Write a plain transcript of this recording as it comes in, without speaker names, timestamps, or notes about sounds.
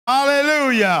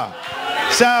Hallelujah.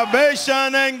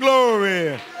 Salvation and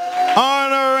glory,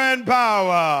 honor and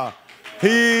power. He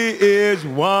is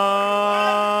wonderful.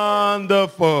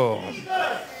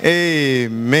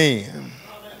 Amen.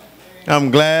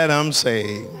 I'm glad I'm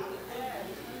saved.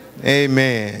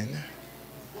 Amen.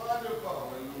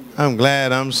 I'm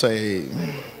glad I'm saved.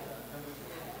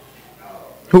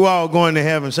 Who all going to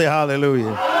heaven? Say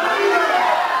hallelujah.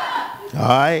 All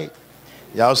right.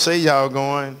 Y'all say y'all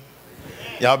going.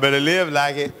 Y'all better live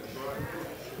like it.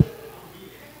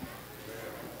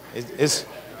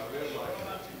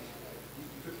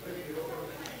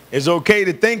 It's okay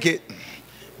to think it,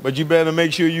 but you better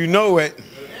make sure you know it.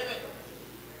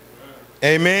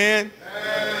 Amen.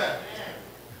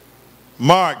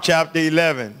 Mark chapter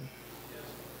 11.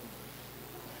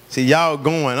 See, y'all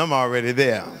going. I'm already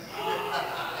there.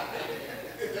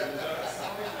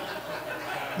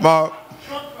 Mark,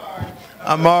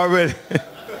 I'm already.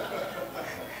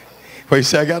 Well, you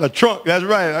say I got a trunk. That's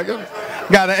right. I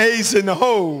got an ace in the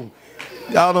hole.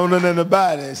 Y'all don't know nothing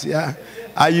about it. See,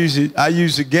 I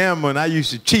used to gamble and I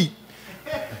used to cheat.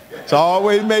 So I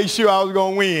always made sure I was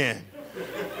going to win.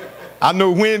 I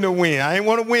know when to win. I ain't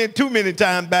want to win too many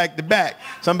times back to back.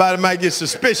 Somebody might get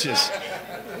suspicious.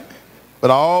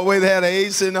 But I always had an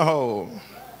ace in the hole.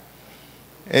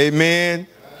 Amen.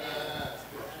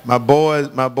 My boys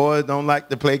don't like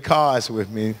to play cards with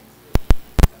me.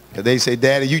 Because they say,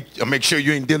 Daddy, you make sure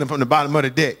you ain't dealing from the bottom of the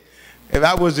deck. If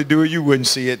I was to do it, you wouldn't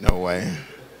see it no way.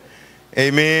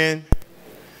 Amen.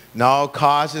 No,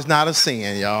 cards is not a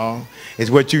sin, y'all. It's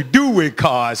what you do with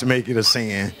cards make it a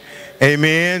sin.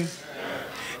 Amen.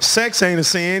 Sex ain't a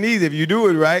sin either if you do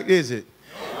it right, is it?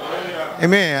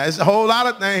 Amen. It's a whole lot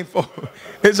of things.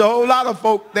 It's a whole lot of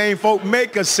folk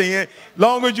make a sin.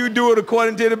 Long as you do it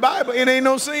according to the Bible, it ain't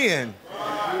no sin.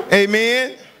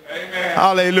 Amen. Amen.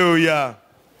 Hallelujah.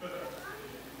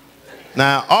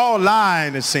 Now, all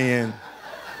lying is sin.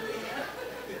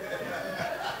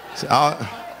 I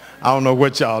don't know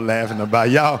what y'all laughing about.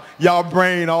 Y'all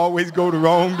brain always go the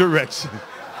wrong direction.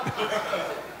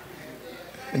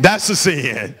 That's a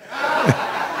sin.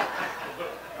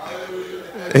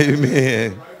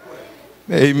 Amen.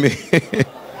 Amen.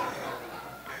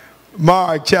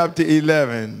 Mark chapter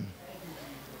 11,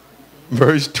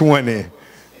 verse 20,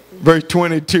 verse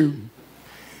 22.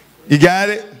 You got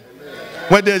it?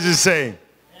 What does it say?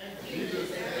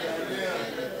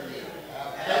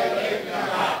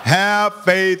 Have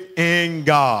faith in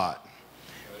God.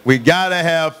 We got to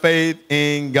have faith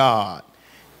in God.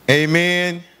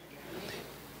 Amen.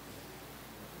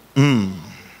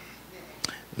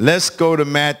 Let's go to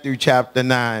Matthew chapter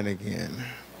 9 again.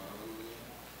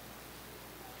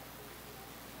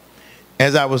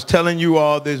 As I was telling you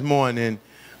all this morning,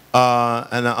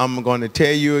 and I'm going to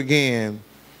tell you again,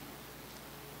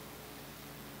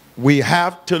 we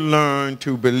have to learn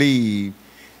to believe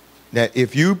that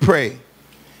if you pray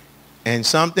and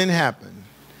something happened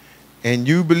and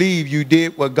you believe you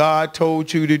did what God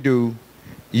told you to do,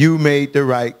 you made the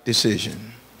right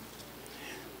decision.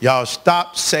 Y'all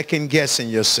stop second guessing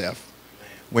yourself.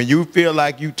 When you feel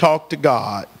like you talked to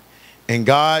God and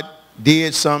God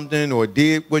did something or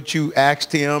did what you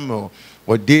asked him or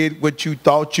did what you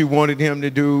thought you wanted him to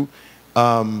do,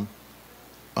 and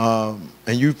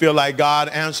you feel like God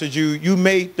answered you, you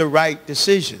made the right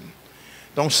decision.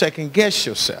 Don't second guess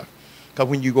yourself. Because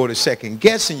when you go to second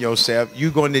guessing yourself,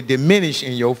 you're going to diminish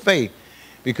in your faith.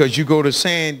 Because you go to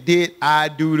saying, did I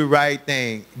do the right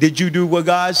thing? Did you do what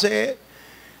God said?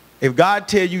 If God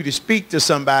tell you to speak to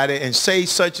somebody and say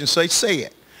such and such, say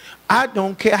it. I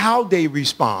don't care how they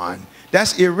respond.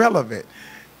 That's irrelevant.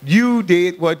 You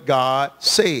did what God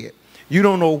said. You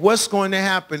don't know what's going to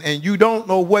happen, and you don't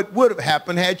know what would have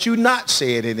happened had you not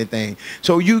said anything.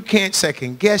 So you can't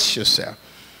second guess yourself.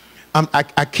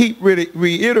 I keep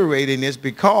reiterating this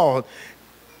because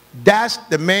that's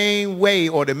the main way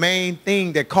or the main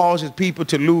thing that causes people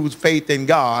to lose faith in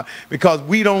God, because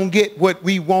we don't get what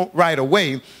we want right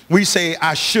away. We say,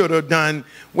 I should have done.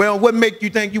 Well, what make you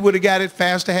think you would have got it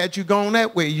faster had you gone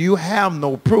that way? You have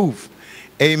no proof.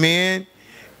 Amen.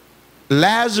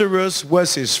 Lazarus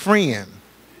was his friend.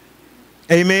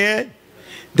 Amen.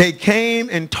 They came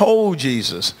and told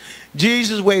Jesus.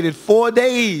 Jesus waited 4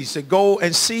 days to go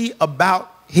and see about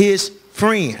his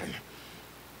friend.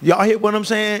 Y'all hear what I'm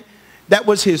saying? That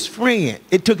was his friend.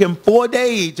 It took him 4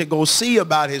 days to go see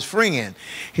about his friend.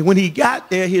 When he got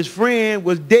there, his friend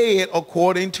was dead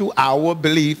according to our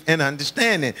belief and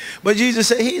understanding. But Jesus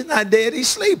said, he's not dead, he's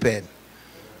sleeping.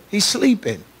 He's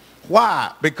sleeping.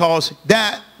 Why? Because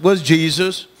that was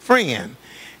Jesus' friend.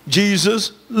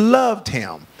 Jesus loved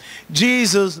him.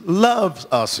 Jesus loves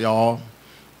us, y'all.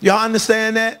 Y'all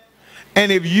understand that?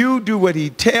 And if you do what he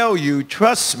tell you,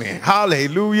 trust me,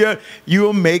 hallelujah,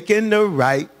 you're making the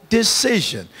right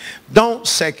decision. Don't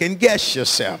second guess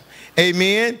yourself.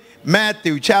 Amen.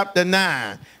 Matthew chapter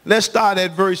 9. Let's start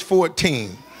at verse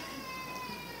 14.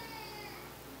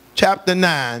 Chapter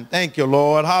 9. Thank you,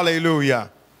 Lord. Hallelujah.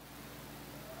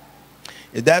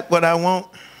 Is that what I want?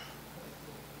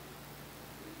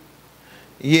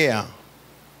 Yeah.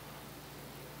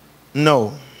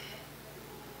 No.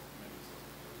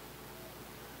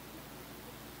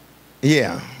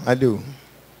 Yeah, I do.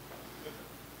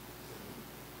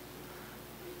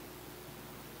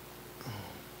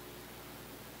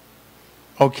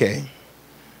 Okay.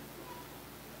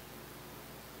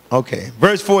 Okay.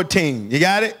 Verse 14. You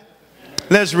got it?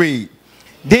 Let's read.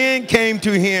 Then came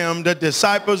to him the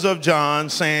disciples of John,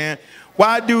 saying,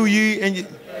 why do ye and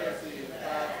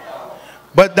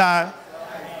but thy?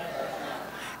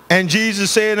 And Jesus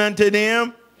said unto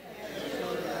them,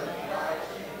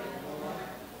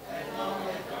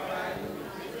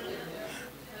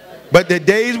 but the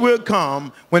days will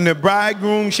come when the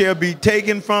bridegroom shall be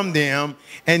taken from them,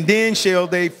 and then shall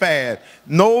they fast.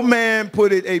 No man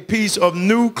putteth a piece of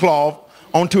new cloth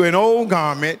onto an old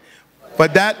garment, for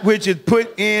that which is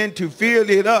put in to fill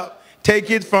it up,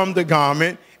 take it from the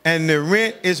garment, and the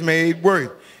rent is made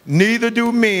worth. Neither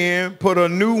do men put a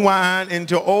new wine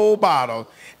into old bottles,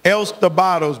 else the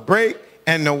bottles break,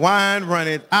 and the wine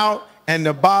runneth out, and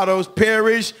the bottles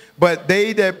perish. But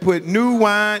they that put new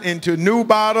wine into new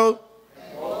bottles.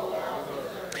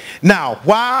 Now,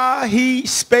 while he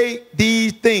spake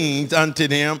these things unto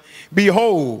them,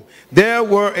 behold, there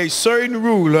were a certain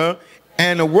ruler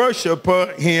and a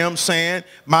worshiper him, saying,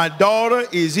 my daughter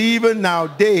is even now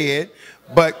dead,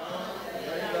 but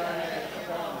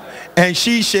and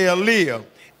she shall live.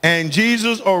 And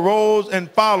Jesus arose and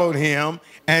followed him,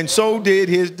 and so did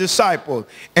his disciples.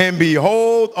 And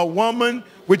behold, a woman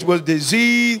which was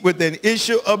diseased with an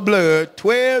issue of blood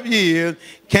 12 years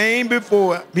came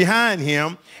behind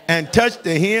him and touched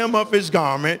the hem of his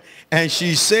garment. And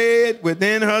she said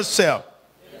within herself,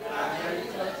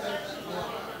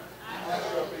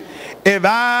 if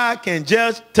I can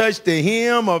just touch the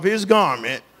hem of his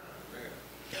garment,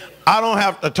 I don't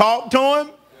have to talk to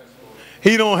him.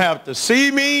 He don't have to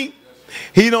see me.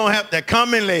 He don't have to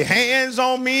come and lay hands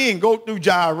on me and go through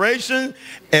gyrations.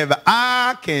 If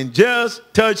I can just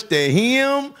touch the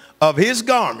hem of his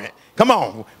garment. Come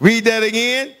on, read that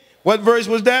again. What verse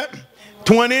was that?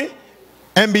 20.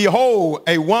 And behold,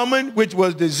 a woman which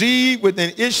was diseased with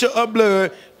an issue of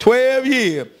blood 12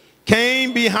 years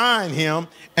came behind him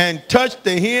and touched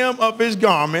the hem of his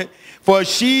garment. For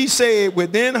she said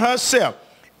within herself,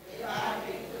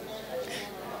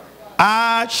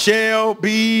 I shall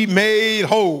be made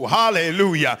whole.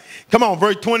 Hallelujah. Come on,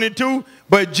 verse 22.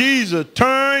 But Jesus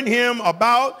turned him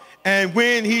about, and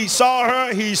when he saw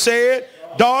her, he said,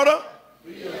 daughter,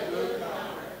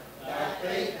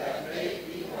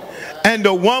 and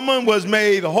the woman was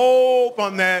made whole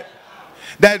from that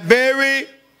very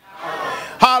hour.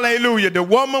 Hallelujah. The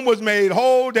woman was made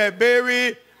whole that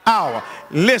very hour.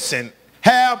 Listen.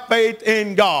 Have faith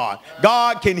in God.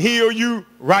 God can heal you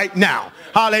right now.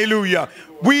 Hallelujah.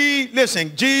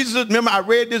 Listen, Jesus, remember I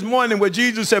read this morning where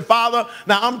Jesus said, Father,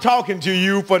 now I'm talking to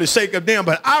you for the sake of them,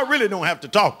 but I really don't have to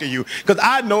talk to you because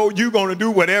I know you're going to do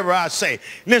whatever I say.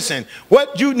 Listen,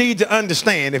 what you need to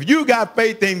understand, if you got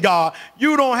faith in God,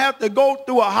 you don't have to go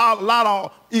through a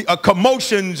lot of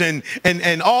commotions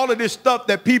and all of this stuff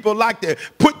that people like to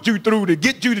put you through to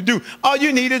get you to do. All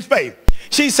you need is faith.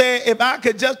 She said, if I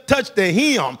could just touch the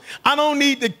hem, I don't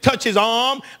need to touch his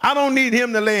arm. I don't need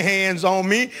him to lay hands on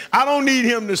me. I don't need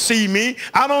him to see me.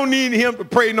 I don't need him to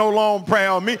pray no long prayer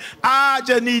on me. I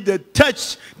just need to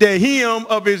touch the hem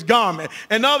of his garment.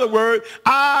 In other words,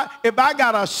 if I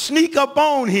got to sneak up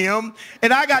on him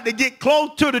and I got to get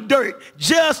close to the dirt,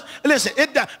 just listen,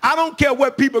 I don't care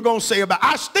what people are going to say about it.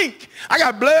 I stink. I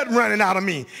got blood running out of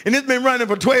me. And it's been running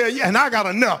for 12 years and I got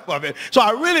enough of it. So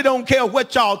I really don't care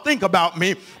what y'all think about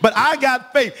me, but I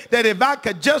got faith that if I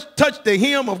could just touch the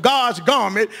hem of God's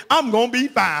garment, I'm going to be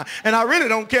fine. And I really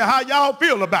don't care how y'all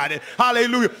feel about it.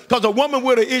 Hallelujah. Because a woman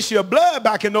with an issue of blood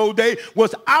back in those days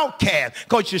was outcast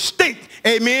because you stink.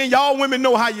 Amen. Y'all women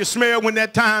know how you smell when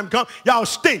that time comes. Y'all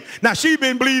stink. Now, she's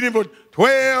been bleeding for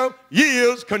 12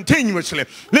 years continuously.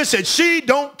 Listen, she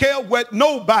don't care what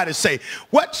nobody say.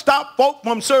 What stopped folk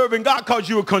from serving God? Because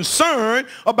you were concerned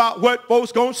about what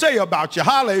folks going to say about you.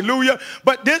 Hallelujah.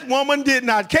 But this woman did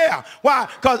not care. Why?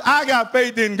 Because I got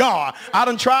faith in God. I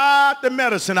done tried the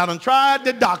medicine. I done tried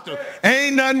the doctor.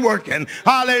 Ain't nothing working.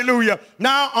 Hallelujah.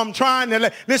 Now I'm trying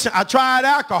to, listen, I tried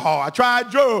alcohol. I tried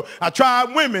drugs. I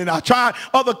tried women. I tried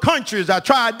other countries. I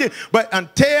tried this. But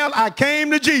until I came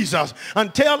to Jesus,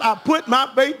 until I put my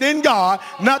faith in God,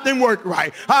 nothing worked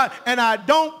right. And I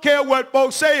don't care what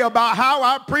folks say about how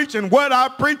I preach and what I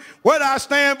preach, what I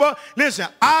stand for. Listen,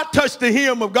 I touched the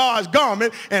hem of God's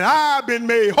garment and I've been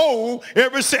made whole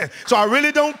ever since. So I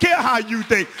really don't care how you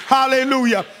think.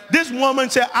 Hallelujah. This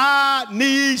woman said, I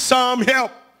need some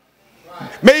help.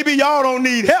 Maybe y'all don't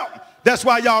need help. That's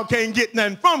why y'all can't get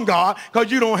nothing from God,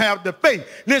 because you don't have the faith.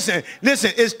 Listen,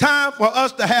 it's time for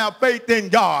us to have faith in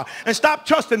God and stop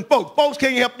trusting folks. Folks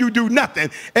can't help you do nothing.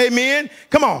 Amen.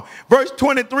 Come on. Verse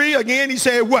 23 again, he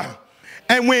said, well,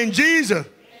 and when Jesus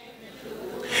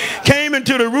came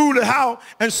into the ruler's house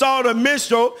and saw the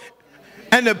minstrel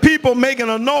and the people making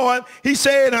a noise, he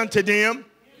said unto them,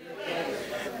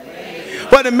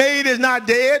 but the maid is not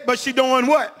dead, but she doing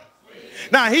what?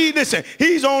 Now,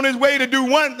 he's on his way to do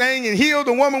one thing and heal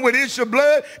the woman with issue of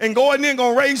blood and go and then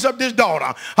going to raise up this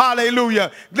daughter.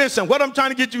 Hallelujah. Listen, what I'm trying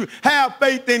to get you, have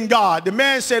faith in God. The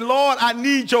man said, Lord, I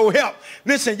need your help.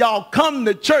 Listen, y'all come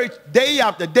to church day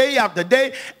after day after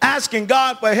day asking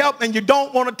God for help, and you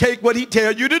don't want to take what he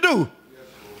tells you to do.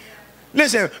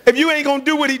 Listen, if you ain't going to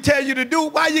do what he tells you to do,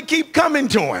 why you keep coming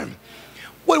to him?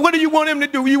 What do you want him to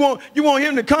do? You want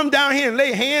him to come down here and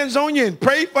lay hands on you and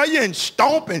pray for you and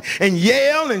stomp and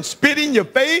yell and spit in your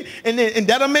face, and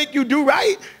that'll make you do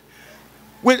right?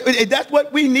 That's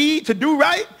what we need to do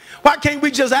right? Why can't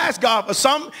we just ask God for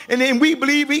something and then we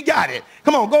believe he got it?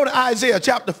 Come on, go to Isaiah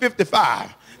chapter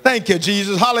 55. Thank you,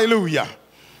 Jesus. Hallelujah.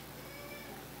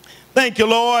 Thank you,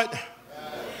 Lord.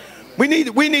 We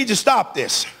need to stop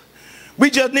this. We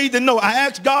just need to know. I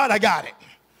asked God, I got it.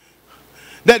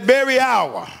 That very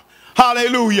hour.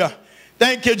 Hallelujah.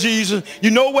 Thank you, Jesus.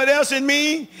 You know what else it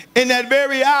means? In that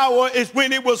very hour is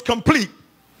when it was complete.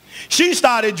 She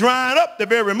started drying up the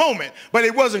very moment, but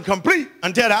it wasn't complete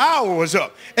until the hour was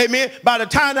up. Amen. By the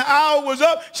time the hour was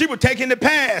up, she was taking the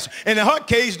pads, and in her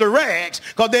case, the rags,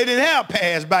 because they didn't have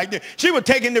pads back then. She was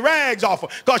taking the rags off her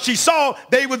because she saw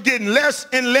they was getting less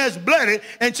and less bloody.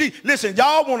 And listen,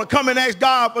 y'all want to come and ask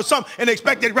God for something and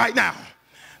expect it right now.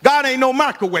 God ain't no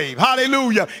microwave.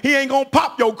 Hallelujah. He ain't going to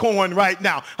pop your corn right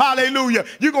now. Hallelujah.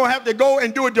 You're going to have to go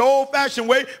and do it the old-fashioned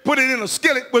way, put it in a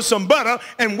skillet with some butter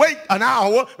and wait an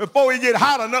hour before it get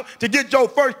hot enough to get your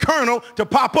first kernel to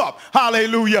pop up.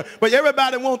 Hallelujah. But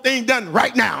everybody wants things done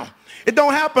right now. It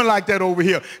don't happen like that over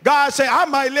here. God said, I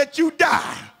might let you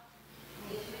die.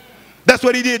 That's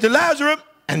what he did to Lazarus,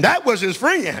 and that was his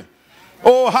friend.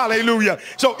 Oh, hallelujah.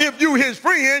 So if you his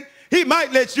friend, he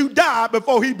might let you die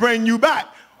before he bring you back.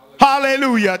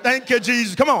 Hallelujah. Thank you,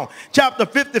 Jesus. Come on. Chapter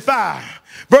 55,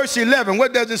 verse 11.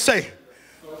 What does it say?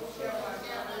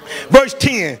 Verse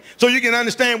 10. So you can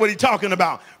understand what he's talking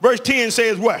about. Verse 10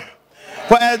 says what?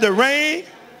 For as the rain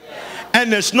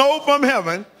and the snow from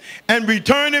heaven, and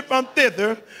returneth from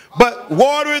thither, but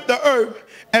watereth the earth,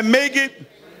 and make it,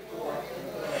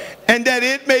 and that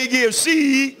it may give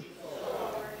seed.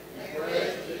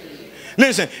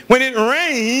 Listen, when it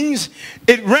rains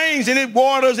and it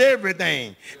waters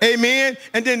everything. Amen.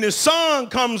 And then the sun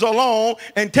comes along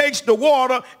and takes the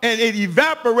water and it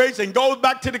evaporates and goes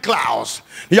back to the clouds.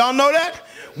 Y'all know that?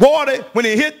 Water, when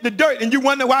it hit the dirt and you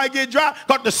wonder why it get dry,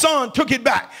 because the sun took it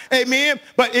back. Amen.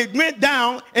 But it went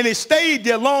down and it stayed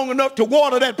there long enough to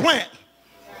water that plant.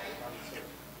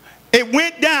 It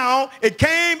went down, it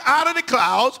came out of the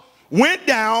clouds, went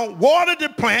down, watered the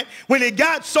plant. When it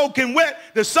got soaking wet,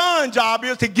 the sun's job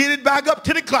is to get it back up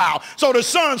to the cloud. So the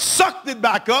sun sucked it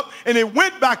back up, and it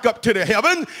went back up to the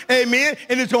heaven. Amen.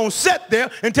 And it's going to sit there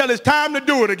until it's time to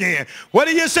do it again. What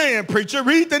are you saying, preacher?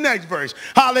 Read the next verse.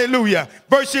 Hallelujah.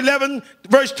 Verse 11,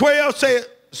 verse 12 says,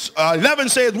 11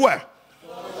 says what?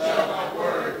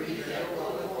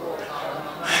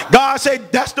 God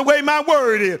said, that's the way my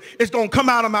word is. It's going to come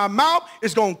out of my mouth.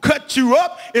 It's going to cut you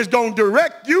up. It's going to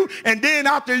direct you. And then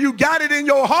after you got it in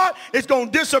your heart, it's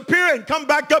going to disappear and come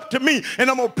back up to me. And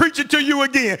I'm going to preach it to you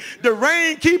again. The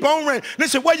rain keep on raining.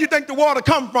 Listen, where you think the water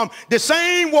come from? The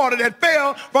same water that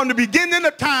fell from the beginning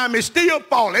of time is still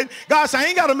falling. God said, I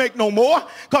ain't got to make no more,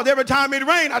 because every time it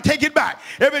rains, I take it back.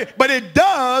 But it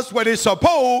does what it's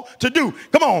supposed to do.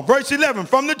 Come on, verse 11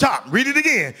 from the top. Read it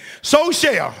again. So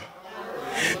shall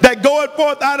that goeth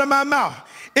forth out of my mouth,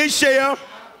 it shall,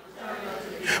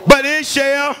 but it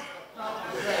shall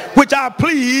which I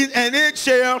please, and it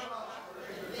shall.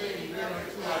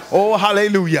 Oh,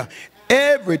 hallelujah.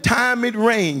 Every time it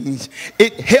rains,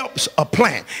 it helps a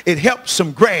plant. It helps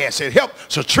some grass. It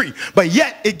helps a tree. But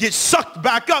yet it gets sucked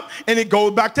back up and it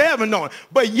goes back to heaven on it.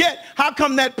 But yet, how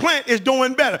come that plant is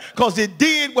doing better? Because it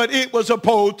did what it was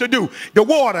supposed to do. The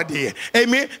water did.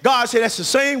 Amen. God said that's the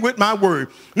same with my word.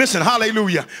 Listen,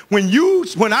 hallelujah. When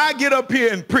I get up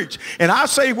here and preach and I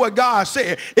say what God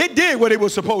said, it did what it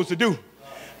was supposed to do.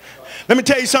 Let me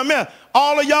tell you something else.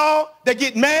 All of y'all that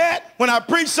get mad when I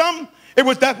preach something,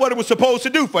 that's what it was supposed to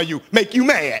do for you, make you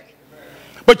mad.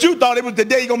 But you thought it was the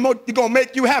day you're going to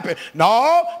make you happy.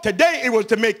 No, today it was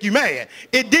to make you mad.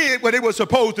 It did what it was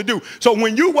supposed to do. So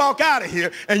when you walk out of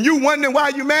here and you wondering why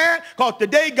you mad, because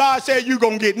today God said you're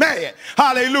going to get mad.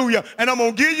 Hallelujah. And I'm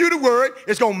going to give you the word.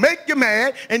 It's going to make you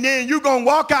mad. And then you're going to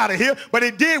walk out of here. But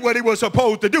it did what it was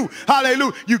supposed to do.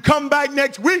 Hallelujah. You come back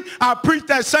next week. I preach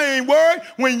that same word.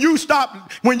 When you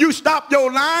stop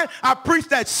your line, I preach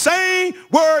that same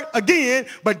word again.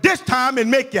 But this time it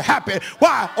make you happy.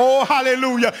 Why? Oh,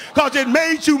 hallelujah. Because it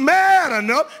made you mad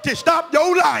enough to stop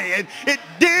your lying. It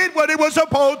did what it was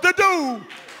supposed to do.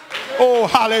 Oh,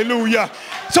 hallelujah.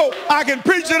 So I can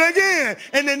preach it again.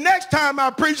 And the next time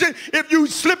I preach it, if you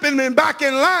slipping and back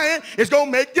and lying, it's going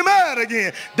to make you mad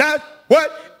again. That's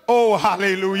what, oh,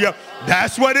 hallelujah.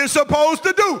 That's what it's supposed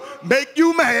to do. Make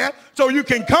you mad so you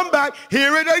can come back,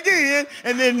 hear it again,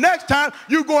 and then next time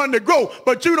you're going to grow.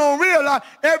 But you don't realize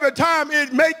every time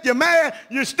it make you mad,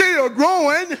 you're still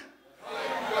growing.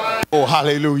 Oh,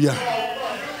 hallelujah.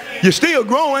 You're still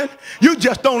growing. You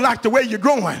just don't like the way you're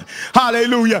growing.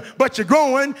 Hallelujah. But you're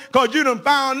growing because you done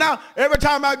found out every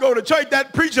time I go to church,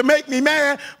 that preacher make me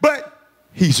mad, but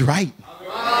he's right.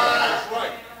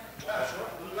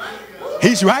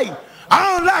 He's right.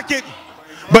 I don't like it,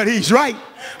 but he's right.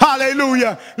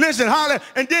 Hallelujah. Listen, hallelujah.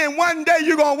 And then one day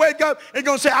you're going to wake up and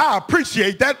going to say, I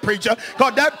appreciate that preacher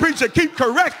because that preacher keep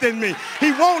correcting me.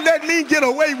 He won't let me get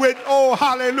away with, oh,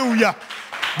 hallelujah.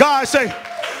 God say,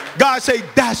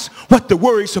 that's what the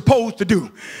word is supposed to do.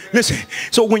 Listen,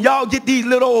 so when y'all get these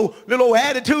little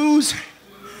attitudes,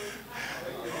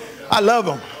 I love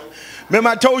them. Remember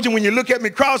I told you when you look at me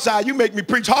cross-eyed, you make me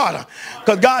preach harder.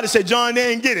 Because God has said, John,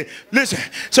 they ain't get it. Listen,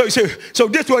 so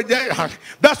that's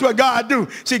what God do.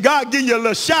 See, God give you a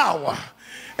little shower.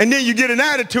 And then you get an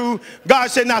attitude. God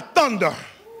said, now thunder.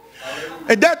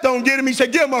 And that don't get him. He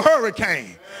said, give him a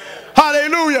hurricane.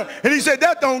 Hallelujah. And he said,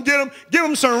 that don't get them. Give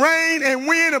them some rain and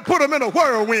wind and put them in a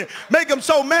whirlwind. Make them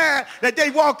so mad that they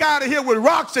walk out of here with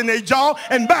rocks in their jaw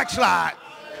and backslide.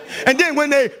 And then when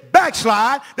they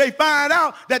backslide, they find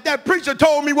out that that preacher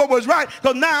told me what was right,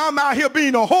 because now I'm out here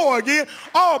being a whore again,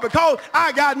 all because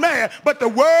I got mad. But the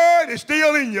word is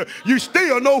still in you. You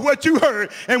still know what you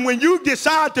heard. And when you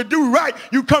decide to do right,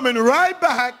 you coming right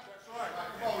back.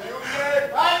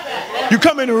 You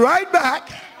coming right back.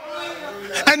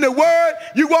 And the word,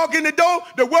 you walk in the door,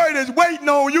 the word is waiting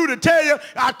on you to tell you,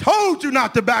 I told you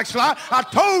not to backslide. I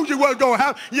told you what's going to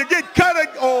happen. You get cut.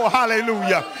 Oh,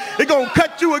 hallelujah. It's going to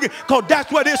cut you again because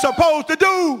that's what it's supposed to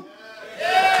do.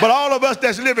 But all of us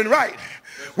that's living right,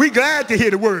 we glad to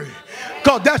hear the word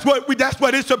because that's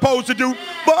what it's supposed to do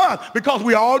for us, because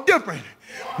we all different.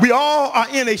 We all are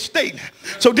in a state.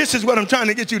 So this is what I'm trying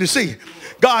to get you to see.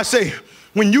 God say,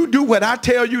 when you do what I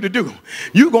tell you to do,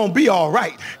 you're going to be all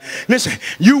right. Listen,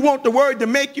 you want the word to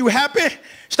make you happy?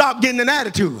 Stop getting an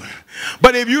attitude.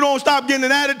 But if you don't stop getting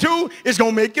an attitude, it's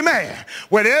going to make you mad.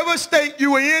 Whatever state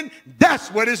you are in, that's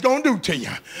what it's going to do to you.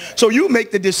 So you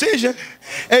make the decision.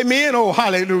 Amen. Oh,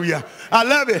 hallelujah. I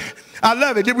love it. I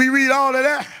love it. Did we read all of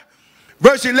that?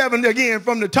 Verse 11 again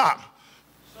from the top.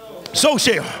 So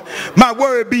shall my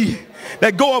word be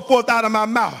that goeth forth out of my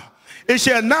mouth. It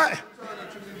shall not.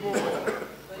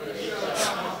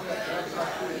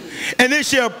 And it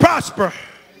shall prosper.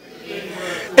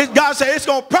 God said it's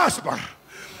going to prosper.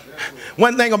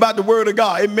 One thing about the word of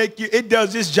God, it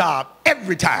does this job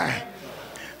every time.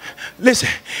 Listen,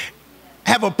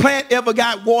 have a plant ever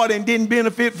got water and didn't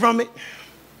benefit from it?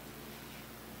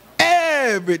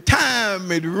 Every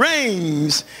time it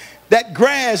rains, that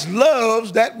grass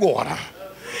loves that water.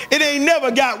 It ain't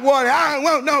never got water. I don't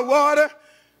want no water.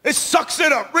 It sucks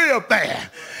it up real fast.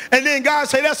 And then God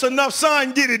say, that's enough,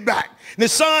 sun, get it back. And the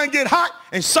sun get hot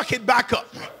and suck it back up.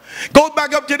 Goes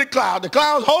back up to the cloud. The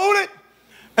clouds hold it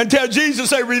until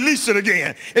Jesus say, release it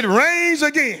again. It rains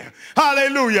again.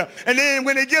 Hallelujah. And then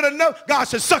when they get enough, God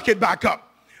says, suck it back up.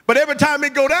 But every time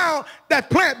it go down, that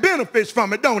plant benefits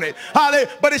from it, don't it? Hallelujah.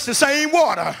 But it's the same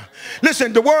water.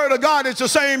 Listen, the word of God is the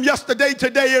same yesterday,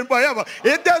 today, and forever.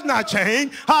 It does not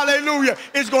change. Hallelujah.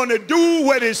 It's going to do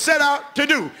what it's set out to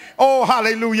do. Oh,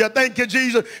 hallelujah. Thank you,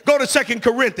 Jesus. Go to 2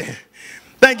 Corinthians.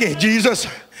 Thank you, Jesus.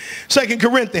 2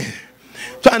 Corinthians.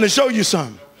 Trying to show you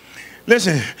something.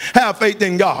 Listen, have faith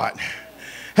in God.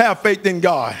 Have faith in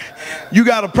God. You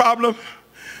got a problem.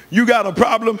 You got a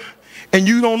problem. And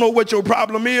you don't know what your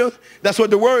problem is. That's what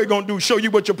the word is going to do, show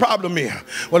you what your problem is.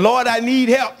 Well, Lord, I need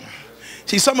help.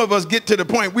 See, some of us get to the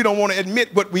point we don't want to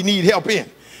admit what we need help in.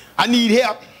 I need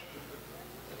help.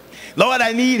 Lord,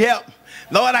 I need help.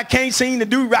 Lord, I can't seem to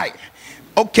do right.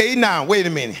 Okay, now, wait a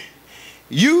minute.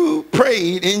 You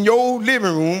prayed in your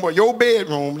living room or your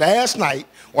bedroom last night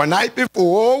or night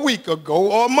before or a week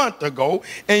ago or a month ago,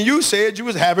 and you said you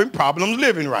was having problems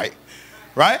living right.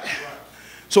 Right?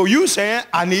 So you saying,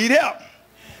 I need help.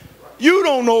 You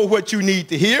don't know what you need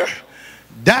to hear.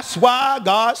 That's why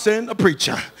God sent a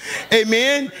preacher.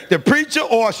 Amen. The preacher,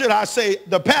 or should I say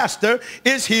the pastor,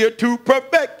 is here to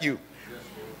perfect you.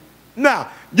 Now,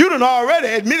 you done already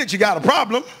admitted you got a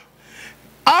problem.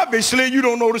 Obviously, you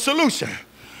don't know the solution.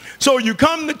 So you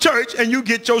come to church and you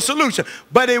get your solution.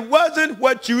 But it wasn't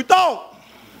what you thought.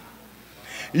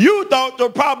 You thought the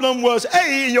problem was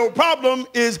A, and your problem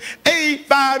is A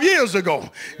 5 years ago.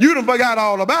 You done forgot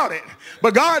all about it.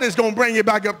 But God is going to bring it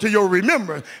back up to your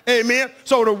remembrance. Amen.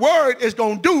 So the word is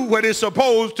going to do what it's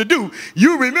supposed to do.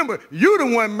 You remember, you the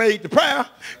one made the prayer.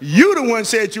 You the one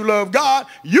said you love God.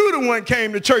 You the one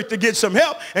came to church to get some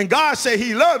help. And God said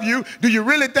he loved you. Do you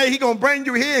really think he's going to bring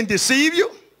you here and deceive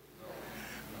you?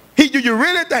 Do you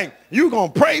really think you're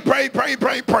going to pray,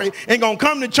 and going to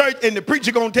come to church and the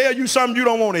preacher going to tell you something you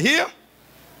don't want to hear?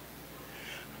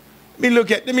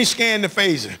 Let me scan the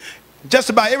phases. Just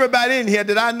about everybody in here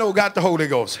that I know got the Holy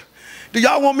Ghost. Do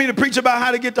y'all want me to preach about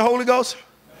how to get the Holy Ghost?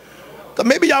 Because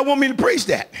maybe y'all want me to preach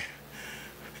that.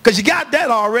 Because you got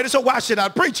that already, so why should I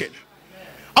preach it?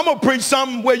 I'm going to preach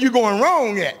something where you're going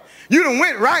wrong at. You done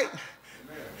went right.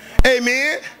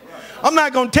 Amen. I'm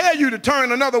not going to tell you to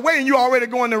turn another way and you already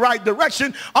go in the right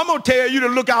direction. I'm going to tell you to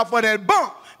look out for that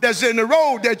bump that's in the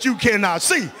road that you cannot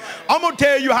see. I'm going to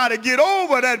tell you how to get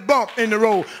over that bump in the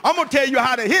road. I'm going to tell you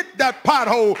how to hit that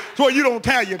pothole so you don't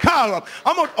tear your car up.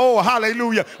 Oh,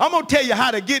 hallelujah. I'm going to tell you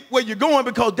how to get where you're going,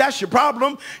 because that's your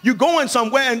problem. You're going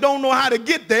somewhere and don't know how to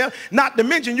get there, not to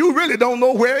mention you really don't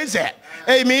know where it's at.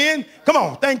 Amen. Come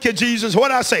on. Thank you, Jesus. What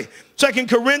I say? 2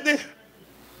 Corinthians.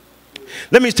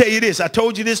 Let me tell you this. I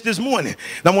told you this morning.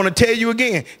 And I want to tell you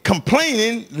again.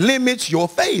 Complaining limits your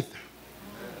faith.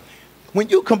 When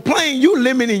you complain, you're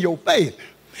limiting your faith.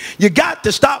 You got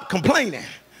to stop complaining.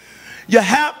 You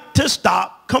have to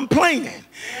stop complaining.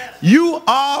 You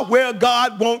are where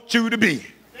God wants you to be.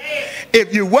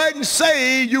 If you wasn't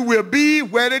saved, you will be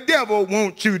where the devil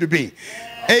wants you to be.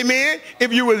 Amen.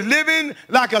 If you were living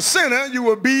like a sinner, you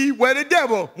will be where the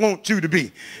devil wants you to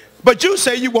be. But you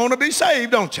say you want to be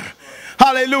saved, don't you?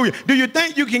 Hallelujah. Do you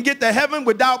think you can get to heaven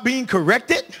without being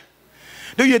corrected?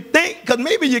 Do you think? Because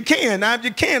maybe you can. Now, if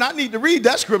you can, I need to read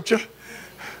that scripture.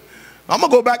 I'm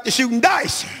going to go back to shooting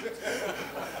dice.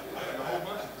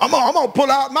 I'm going to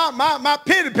pull out my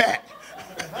pity pat.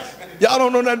 Y'all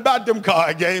don't know nothing about them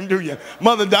card games, do you?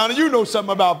 Mother Donna, you know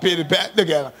something about pity pat. Look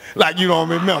at her like you don't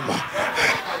remember.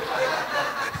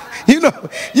 You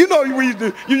know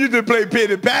you used to play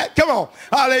pity pat. Come on.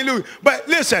 Hallelujah. But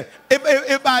listen,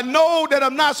 if I know that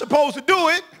I'm not supposed to do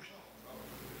it,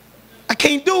 I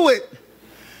can't do it.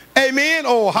 Amen.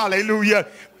 Oh, hallelujah.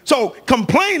 So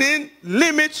complaining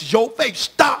limits your faith.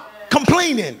 Stop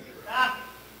complaining.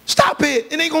 Stop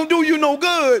it. It ain't going to do you no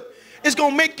good. It's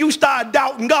going to make you start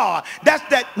doubting God. That's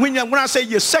that when I say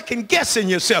you're second guessing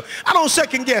yourself. I don't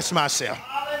second guess myself.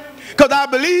 Because I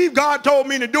believe God told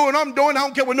me to do it, I'm doing it. I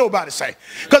don't care what nobody say.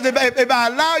 Because if I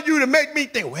allow you to make me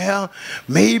think, well,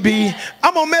 maybe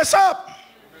I'm going to mess up.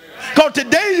 Because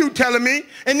today you telling me,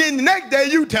 and then the next day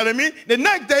you telling me, the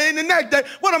next day and the next day,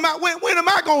 when am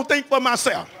I going to think for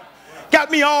myself?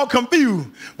 Got me all confused.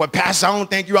 Well, Pastor, I don't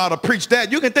think you ought to preach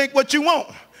that. You can think what you want.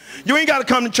 You ain't got to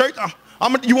come to church.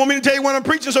 You want me to tell you when I'm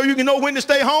preaching so you can know when to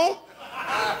stay home?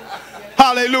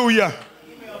 Hallelujah.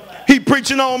 He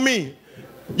preaching on me.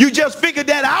 You just figured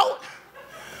that out?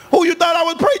 Who you thought I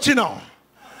was preaching on?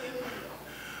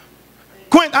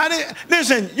 Quint,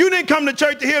 listen, you didn't come to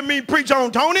church to hear me preach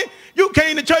on Tony. You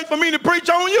came to church for me to preach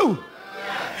on you.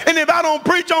 And if I don't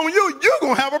preach on you, you're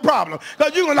going to have a problem.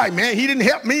 Because you're going to like, man, he didn't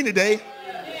help me today.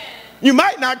 You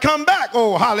might not come back.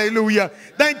 Oh, hallelujah.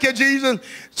 Thank you, Jesus.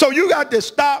 So you got to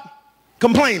stop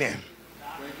complaining.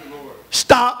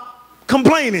 Stop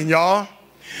complaining, y'all.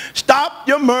 Stop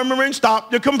your murmuring,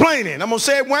 stop your complaining. I'm going to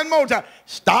say it one more time.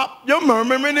 Stop your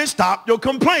murmuring and stop your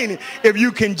complaining. If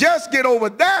you can just get over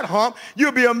that hump,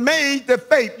 you'll be amazed the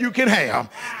faith you can have.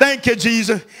 Thank you,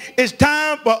 Jesus. It's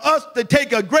time for us to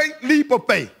take a great leap of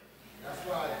faith.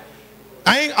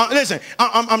 Listen,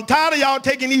 I'm tired of y'all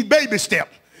taking these baby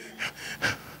steps.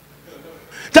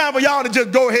 Time for y'all to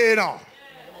just go ahead on.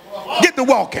 Get to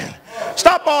walking.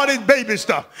 Stop all this baby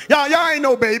stuff. Y'all ain't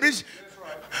no babies.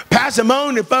 Pass them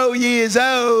on to 4 years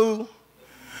old.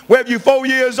 Well, if you're 4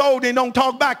 years old, then don't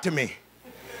talk back to me.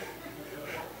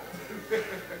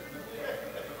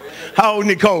 How old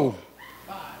Nicole?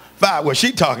 5. Well,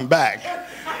 she talking back.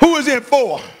 Who is in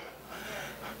 4?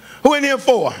 Who in here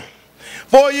 4?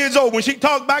 4 years old. When she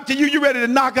talks back to you, you ready to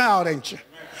knock her out, ain't you?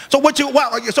 So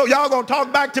so y'all gonna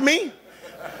talk back to me?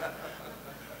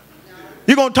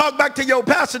 You're gonna talk back to your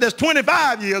pastor that's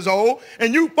 25 years old,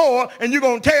 and you 4, and you're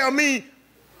gonna tell me.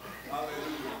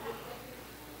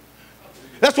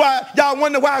 That's why y'all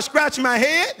wonder why I scratch my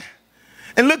head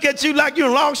and look at you like you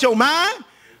lost your mind.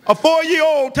 A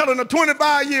 4-year-old telling a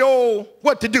 25-year-old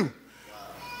what to do.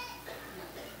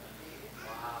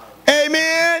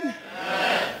 Amen.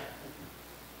 Amen.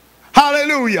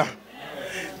 Hallelujah.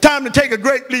 Amen. Time to take a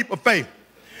great leap of faith.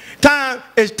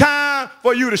 It's time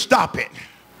for you to stop it.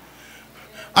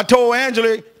 I told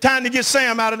Angela, time to get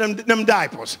Sam out of them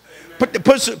diapers.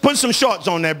 Put some shorts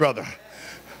on there, brother.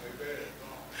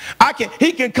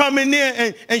 He can come in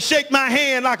there and shake my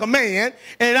hand like a man,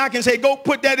 and I can say, go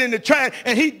put that in the trash,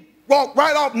 and he walk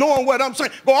right off knowing what I'm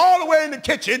saying. Go all the way in the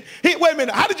kitchen. Wait a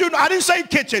minute, how did you know? I didn't say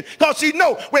kitchen, because he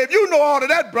know. Well, if you know all of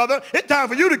that, brother, it's time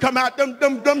for you to come out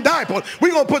them diapers.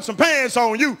 We're going to put some pants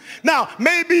on you. Now,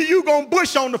 maybe you going to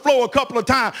bush on the floor a couple of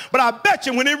times, but I bet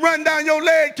you when it run down your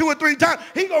leg 2 or 3 times,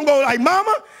 he going to go like,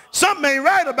 mama, something ain't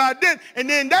right about this. And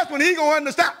then that's when he going to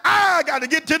understand, I got to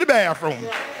get to the bathroom.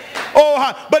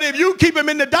 Oh, but if you keep him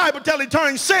in the diaper till he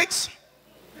turns 6,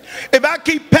 if I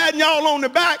keep patting y'all on the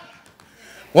back,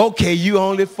 okay, you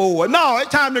only 4. No, it's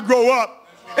time to grow up.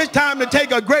 It's time to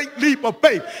take a great leap of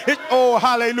faith. Oh,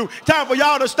 hallelujah. Time for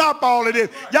y'all to stop all of this.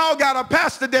 Y'all got a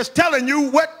pastor that's telling you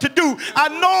what to do. I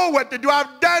know what to do.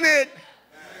 I've done it.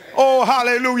 Oh,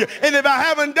 hallelujah. And if I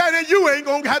haven't done it, you ain't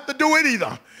going to have to do it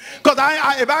either. Because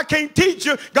if I can't teach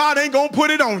you, God ain't going to put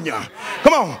it on you.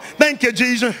 Come on. Thank you,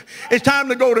 Jesus. It's time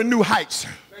to go to new heights.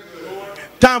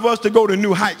 Time for us to go to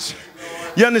new heights.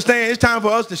 You understand? It's time for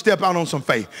us to step out on some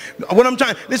faith. What I'm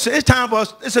trying, listen, it's time for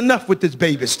us, it's enough with this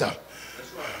baby stuff.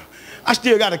 I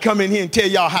still got to come in here and tell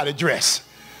y'all how to dress.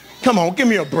 Come on, give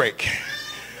me a break.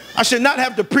 I should not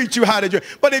have to preach you how to dress.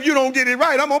 But if you don't get it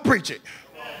right, I'm going to preach it.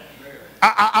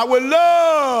 I would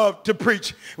love to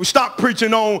preach. We stop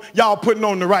preaching on y'all putting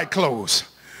on the right clothes.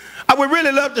 I would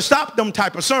really love to stop them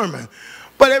type of sermon.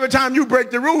 But every time you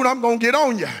break the rule, I'm going to get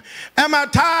on you. Am I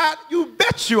tired? You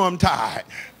bet you I'm tired.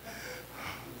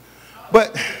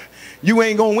 But you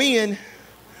ain't going to win.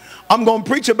 I'm going to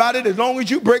preach about it as long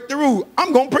as you break the rule.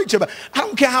 I'm going to preach about it. I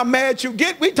don't care how mad you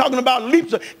get. We're talking about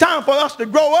leaps of time for us to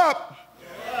grow up.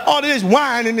 All this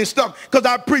whining and this stuff because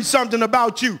I preach something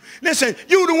about you. Listen,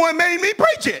 you the one made me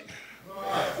preach it.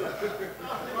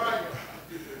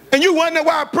 And you wonder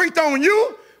why I preached on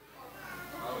you?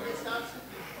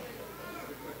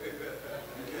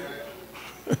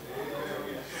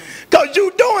 Because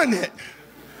you doing it.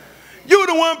 You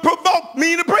the one provoked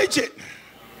me to preach it.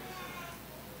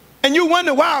 And you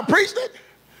wonder why I preached it?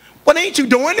 But ain't you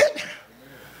doing it?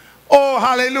 Oh,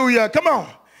 hallelujah. Come on.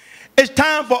 It's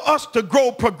time for us to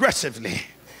grow progressively.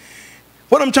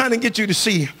 What I'm trying to get you to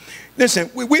see, listen,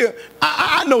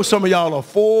 I know some of y'all are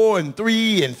 4 and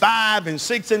 3 and 5 and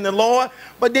 6 in the Lord,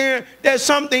 but there's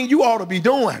something you ought to be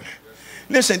doing.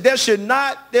 Listen, there should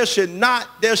not, and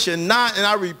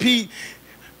I repeat,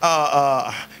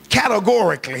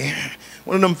 categorically,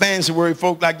 one of them fancy word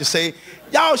folk like to say,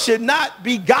 y'all should not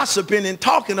be gossiping and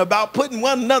talking about putting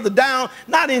one another down,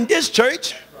 not in this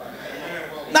church.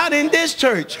 Not in this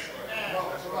church.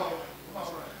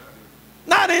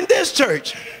 Not in this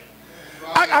church.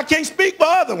 I can't speak for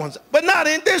other ones, but not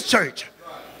in this church.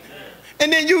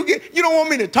 And then you don't want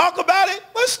me to talk about it?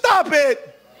 Well, stop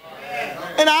it.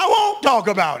 And I won't talk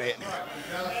about it.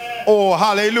 Oh,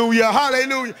 hallelujah,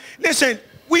 hallelujah. Listen,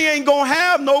 we ain't going to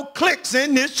have no cliques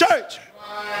in this church.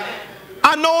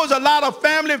 I know it's a lot of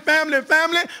family,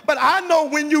 but I know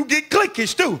when you get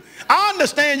cliquish too. I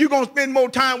understand you're going to spend more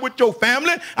time with your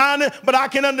family, but I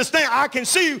can understand, I can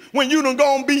see when you done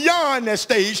gone beyond that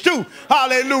stage too.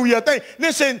 Hallelujah.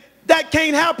 Listen, that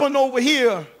can't happen over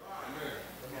here.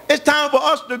 It's time for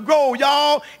us to grow,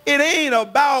 y'all. It ain't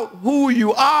about who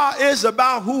you are, it's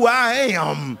about who I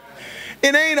am.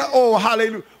 It ain't, oh,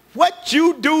 hallelujah. what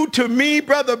you do to me,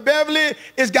 Brother Beverly,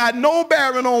 it's got no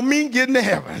bearing on me getting to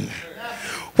heaven.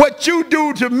 What you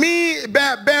do to me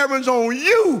bearings on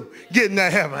you getting to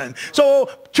heaven. So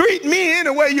treat me any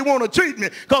way you want to treat me.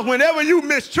 Because whenever you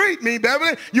mistreat me,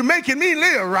 Beverly, you're making me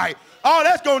live right. All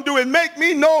that's going to do is make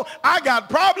me know I got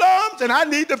problems and I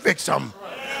need to fix them.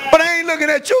 But I ain't looking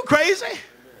at you crazy.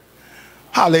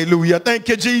 Hallelujah. Thank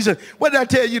you, Jesus. What did I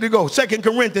tell you to go? 2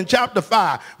 Corinthians chapter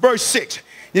 5, verse 6.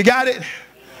 You got it?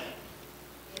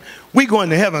 We going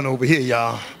to heaven over here,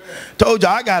 y'all. Told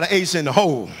y'all I got an ace in the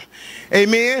hole.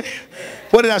 Amen.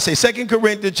 What did I say? 2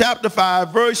 Corinthians chapter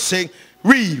 5, verse 6.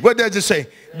 Read. What does it say?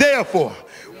 Therefore,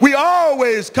 we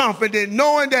always confident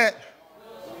knowing that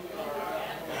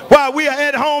while we are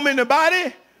at home in the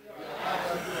body,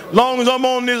 long as I'm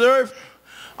on this earth,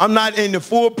 I'm not in the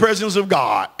full presence of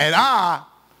God. And I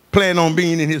plan on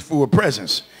being in his full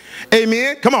presence.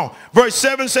 Amen. Come on. Verse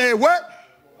 7 says what?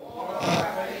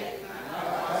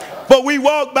 But we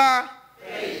walk by.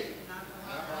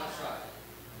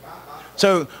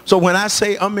 So when I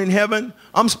say I'm in heaven,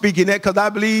 I'm speaking that because I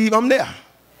believe I'm there.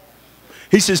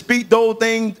 He said, speak those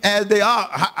things as they are.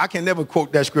 I can never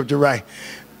quote that scripture right.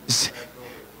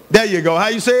 There you go. How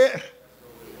you say it?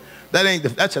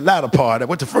 That's the latter part.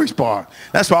 What's the first part?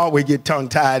 That's why I always get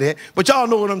tongue-tied at. But y'all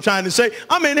know what I'm trying to say.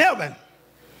 I'm in heaven.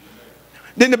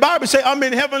 Then the Bible says I'm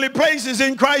in heavenly places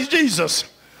in Christ Jesus.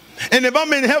 And if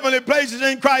I'm in heavenly places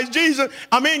in Christ Jesus,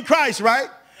 I'm in Christ, right?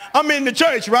 I'm in the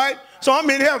church, right? So I'm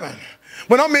in heaven.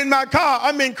 When I'm in my car,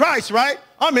 I'm in Christ, right?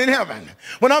 I'm in heaven.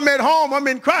 When I'm at home, I'm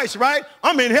in Christ, right?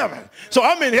 I'm in heaven. So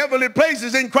I'm in heavenly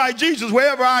places in Christ Jesus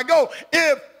wherever I go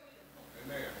if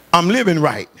I'm living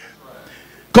right.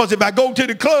 Because if I go to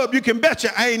the club, you can bet you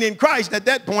I ain't in Christ at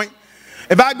that point.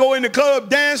 If I go in the club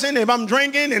dancing, if I'm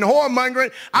drinking and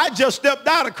whoremongering, I just stepped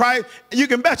out of Christ. You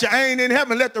can bet you I ain't in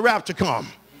heaven. Let the rapture come.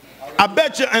 I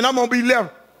bet you, and I'm going to be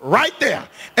left right there.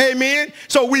 Amen.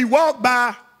 So we walk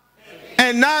by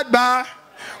and not by.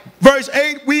 Verse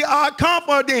 8, we are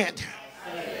confident.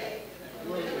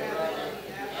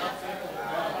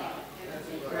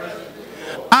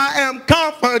 I am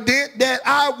confident that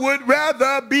I would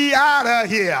rather be out of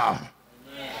here.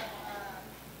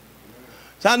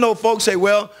 So I know folks say,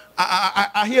 well,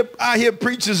 I hear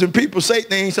preachers and people say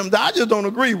things sometimes I just don't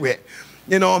agree with.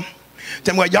 You know,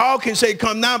 saying, well, y'all can say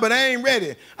come now, but I ain't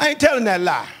ready. I ain't telling that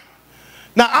lie.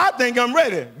 Now, I think I'm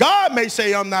ready. God may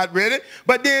say I'm not ready,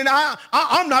 but then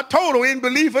I'm not total in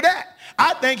belief of that.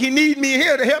 I think he needs me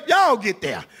here to help y'all get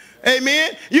there.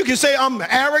 Amen. You can say I'm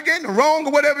arrogant, wrong,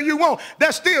 or whatever you want.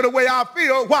 That's still the way I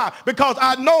feel. Why? Because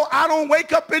I know I don't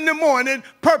wake up in the morning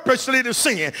purposely to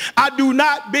sin. I do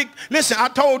not listen, I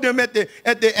told them at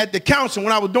the council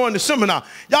when I was doing the seminar,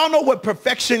 y'all know what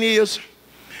perfection is?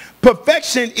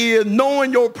 Perfection is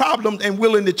knowing your problems and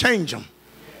willing to change them.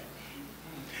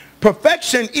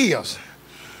 Perfection is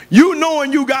you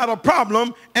knowing you got a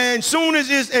problem, and soon as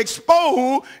it's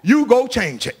exposed, you go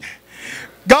change it.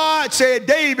 God said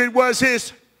David was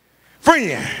his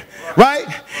friend, right?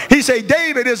 He said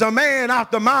David is a man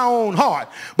after my own heart.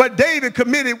 But David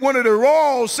committed one of the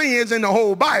royal sins in the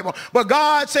whole Bible. But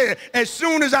God said as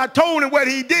soon as I told him what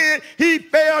he did, he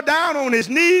fell down on his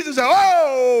knees and said,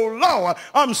 oh, Lord,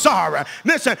 I'm sorry.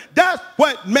 Listen, that's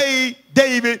what made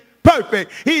David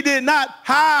perfect. He did not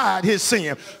hide his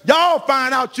sin. Y'all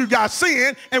find out you got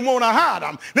sin and want to hide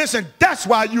them. Listen, that's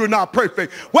why you're not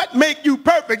perfect. What make you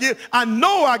perfect is I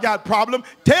know I got problems.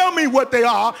 Tell me what they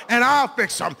are and I'll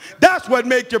fix them. That's what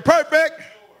makes you perfect.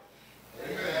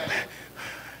 Amen.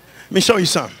 Let me show you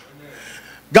something.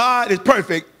 God is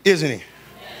perfect, isn't he?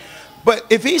 But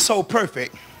if he's so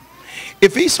perfect,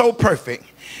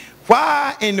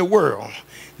 why in the world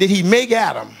did he make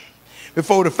Adam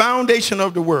before the foundation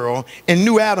of the world and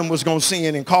knew Adam was going to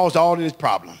sin and cause all of this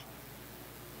problem?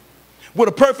 Would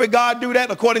a perfect God do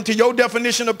that according to your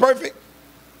definition of perfect?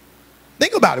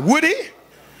 Think about it. Would he?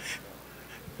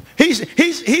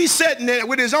 He's sitting there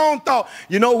with his own thought.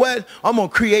 You know what? I'm going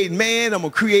to create man. I'm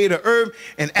going to create an earth.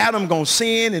 And Adam going to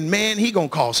sin. And man, he going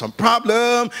to cause some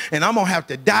problem. And I'm going to have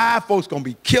to die. Folks going to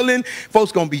be killing.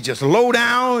 Folks going to be just low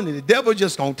down. And the devil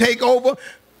just going to take over.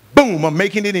 Boom, I'm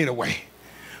making it anyway.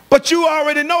 But you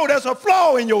already know there's a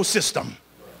flaw in your system.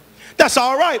 That's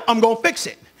all right. I'm going to fix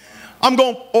it.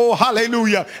 Oh,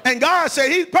 hallelujah. And God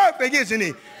said he's perfect, isn't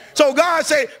he? So God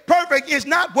said perfect is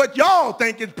not what y'all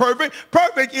think is perfect.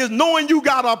 Perfect is knowing you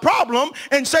got a problem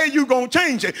and say you're going to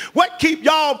change it. What keep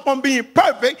y'all from being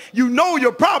perfect? You know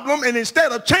your problem, and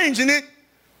instead of changing it,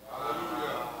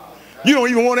 you don't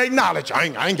even want to acknowledge. I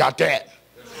ain't got that.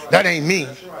 That ain't me.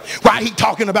 Why he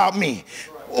talking about me?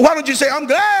 Why don't you say, I'm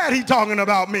glad he's talking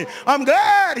about me. I'm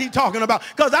glad he's talking about,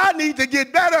 because I need to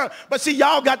get better. But see,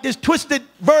 y'all got this twisted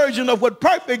version of what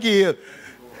perfect is.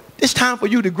 It's time for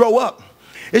you to grow up.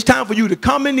 It's time for you to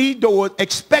come in these doors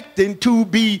expecting to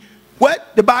be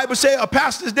what the Bible says a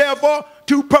pastor is there for,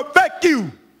 to perfect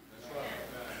you.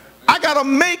 I got to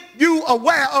make you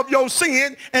aware of your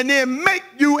sin and then make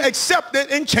you accept it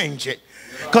and change it.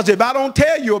 Because if I don't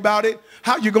tell you about it,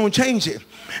 how you going to change it?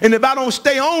 And if I don't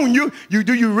stay on you,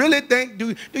 do you really think,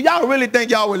 do y'all really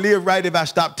think y'all would live right if I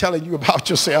stopped telling you about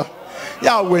yourself?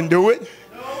 Y'all wouldn't do it.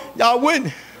 Y'all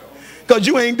wouldn't. Because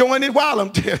you ain't doing it while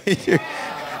I'm telling you.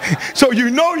 So you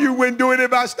know you wouldn't do it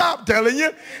if I stopped telling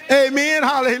you. Amen.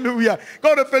 Hallelujah.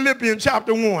 Go to Philippians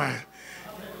chapter 1.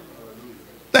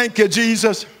 Thank you,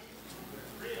 Jesus.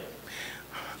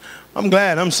 I'm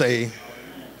glad I'm saved.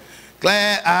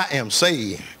 Glad I am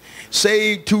saved.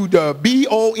 Saved to the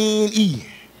B-O-N-E,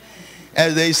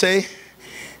 as they say.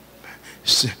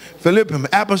 Philippians,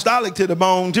 apostolic to the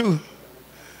bone too.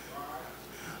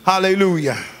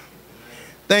 Hallelujah.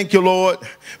 Thank you, Lord.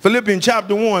 Philippians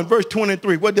chapter 1, verse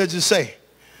 23. What does it say?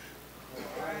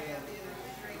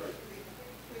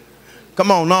 Come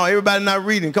on, no, everybody not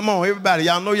reading. Come on, everybody.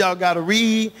 Y'all know y'all got to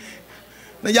read.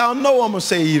 Now, y'all know I'm going to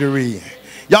say you to read.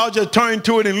 Y'all just turn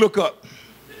to it and look up.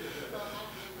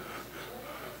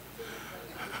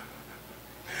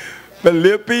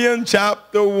 Philippians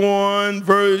chapter 1,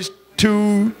 verse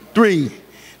 23.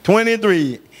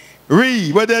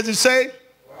 Read. What does it say?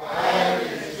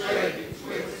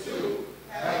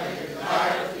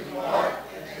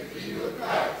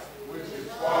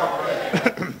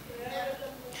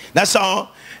 That's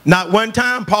all. Not one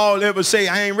time Paul ever say,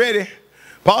 I ain't ready.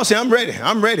 Paul said, I'm ready.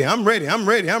 I'm ready. I'm ready. I'm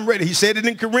ready. I'm ready. He said it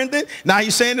in Corinthians. Now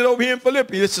he's saying it over here in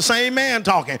Philippians. It's the same man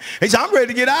talking. He said, I'm ready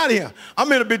to get out of here.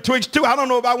 I'm in a betwixt two. I don't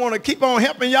know if I want to keep on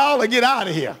helping y'all or get out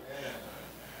of here.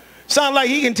 Sound like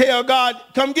he can tell God,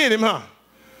 come get him, huh?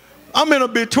 I'm in a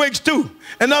betwixt two.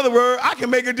 In other words, I can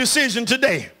make a decision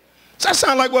today. Does that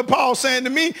sound like what Paul's saying to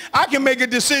me? I can make a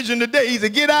decision today, either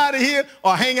get out of here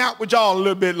or hang out with y'all a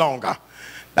little bit longer.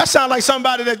 That sounds like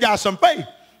somebody that got some faith.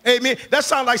 Amen. That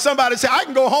sounds like somebody say, I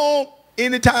can go home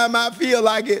anytime I feel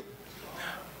like it.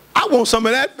 I want some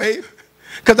of that faith,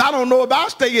 because I don't know if I'll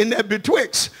stay in that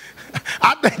betwixt.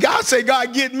 I think I'll say,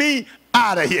 God, get me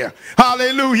out of here.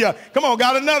 Hallelujah. Come on,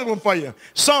 got another one for you.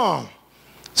 Psalm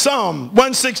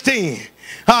 116.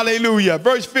 Hallelujah.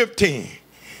 Verse 15.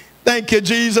 Thank you,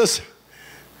 Jesus.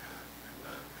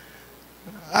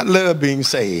 I love being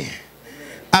saved.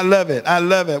 I love it. I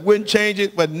love it. Wouldn't change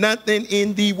it for nothing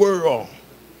in the world.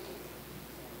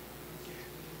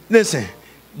 Listen,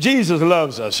 Jesus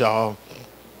loves us, y'all.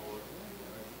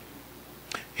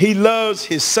 He loves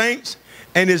his saints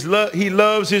and he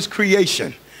loves his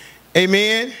creation.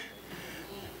 Amen.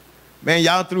 Man,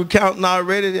 y'all through counting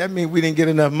already? That means we didn't get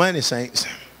enough money, saints.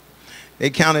 They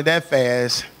counted that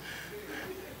fast.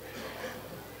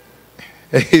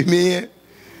 Amen.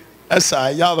 That's all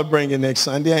right. Y'all will bring it next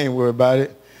Sunday. I ain't worried about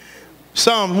it.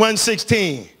 Psalm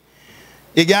 116.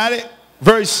 You got it?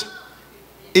 Verse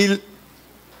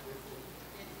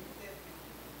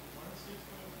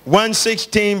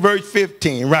 116, verse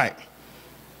 15. Right.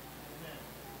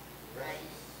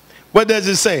 What does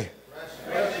it say?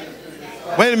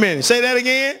 Wait a minute. Say that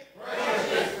again.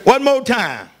 One more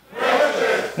time.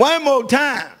 One more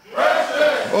time.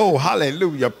 Oh,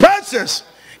 hallelujah. Precious.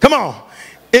 Come on.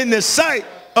 In the sight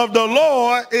of the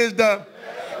Lord is the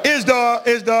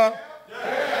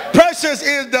precious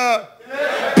is the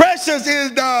precious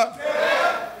is the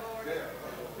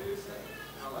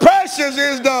precious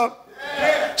is the.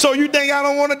 So you think I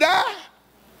don't want to die?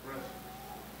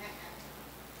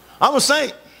 I'm a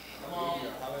saint.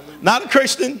 Not a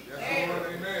Christian.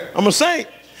 I'm a saint.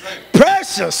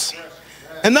 Precious.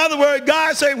 In other words,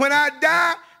 God said when I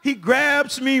die, he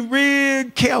grabs me real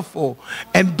careful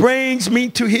and brings me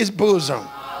to his bosom.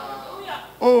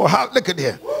 Oh, look at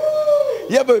that.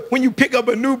 You ever, when you pick up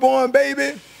a newborn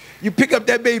baby, you pick up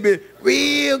that baby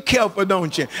real careful,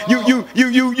 don't you? You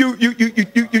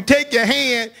take your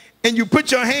hand and you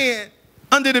put your hand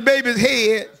under the baby's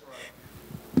head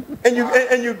and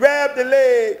you grab the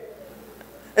leg.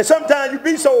 And sometimes you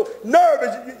be so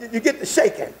nervous, you get to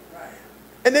shaking.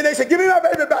 And then they say, give me my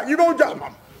baby back. You don't jump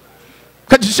him.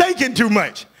 Because you're shaking too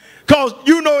much. Because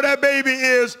you know that baby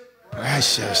is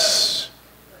precious.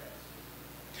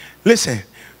 Listen.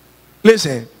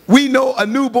 We know a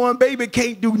newborn baby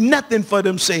can't do nothing for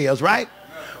themselves, right?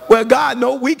 Well, God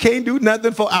knows we can't do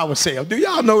nothing for ourselves. Do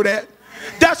y'all know that?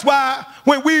 That's why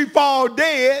when we fall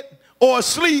dead or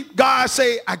asleep, God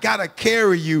say, I got to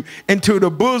carry you into the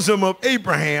bosom of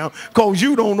Abraham because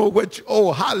you don't know what you,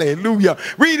 oh, hallelujah.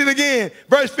 Read it again.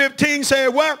 Verse 15 said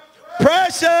what?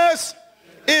 Precious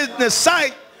is the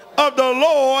sight of the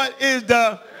Lord is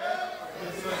the,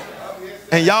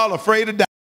 and y'all afraid of dying.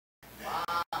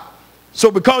 So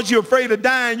because you're afraid of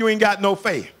dying, you ain't got no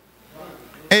faith.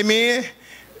 Amen.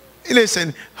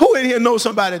 Listen, who in here knows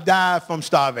somebody died from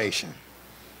starvation?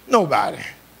 Nobody.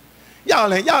 Y'all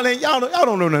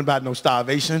don't know nothing about no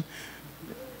starvation.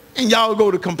 And y'all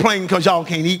go to complain because y'all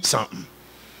can't eat something.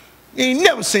 You ain't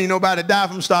never seen nobody die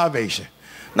from starvation.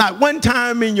 Not one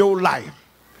time in your life.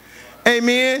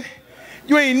 Amen.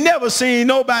 You ain't never seen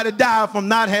nobody die from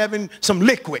not having some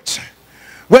liquids.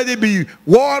 Whether it be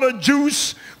water,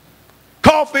 juice,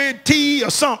 coffee, tea, or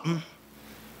something.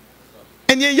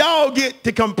 And then y'all get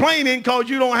to complaining because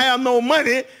you don't have no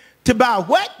money to buy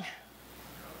what?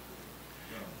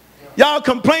 Y'all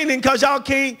complaining because y'all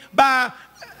can't buy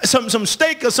some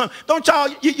steak or something. Don't y'all,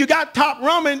 you got top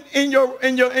ramen in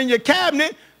your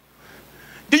cabinet.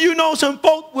 Do you know some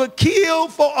folk will kill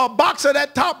for a box of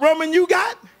that top ramen you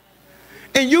got?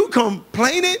 And you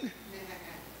complaining?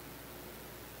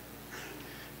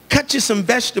 Cut you some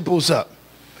vegetables up.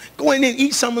 Go in and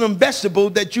eat some of them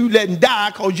vegetables that you letting die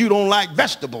because you don't like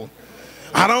vegetables.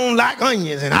 I don't like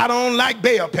onions, and I don't like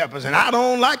bell peppers, and I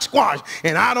don't like squash,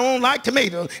 and I don't like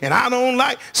tomatoes, and I don't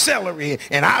like celery,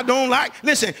 and I don't like,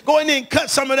 listen, go in there and cut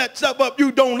some of that stuff up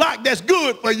you don't like that's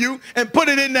good for you and put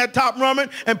it in that top ramen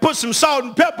and put some salt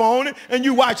and pepper on it, and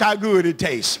you watch how good it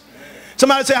tastes.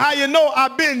 Somebody say, how you know?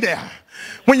 I've been there.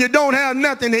 When you don't have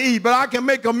nothing to eat, but I can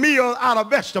make a meal out of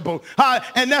vegetables.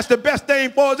 And that's the best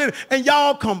thing for us. And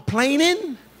y'all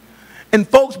complaining? And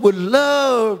folks would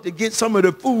love to get some of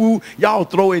the food y'all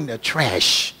throw in the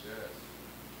trash.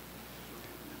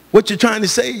 What you're trying to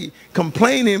say,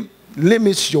 complaining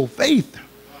limits your faith.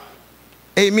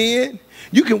 Amen.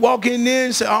 You can walk in there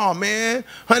and say, oh man,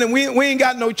 honey, we ain't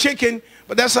got no chicken,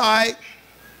 but that's all right.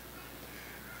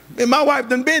 And my wife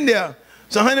done been there.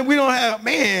 So honey, we don't have,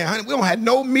 man, honey, we don't have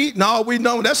no meat. No, we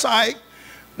don't. That's all right.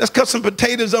 Let's cut some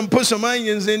potatoes up and put some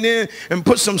onions in there and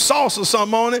put some sauce or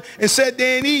something on it and sit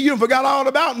there and eat. You forgot all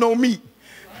about no meat.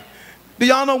 Do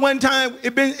y'all know one time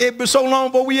it been so long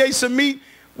before we ate some meat,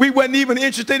 we wasn't even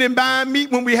interested in buying meat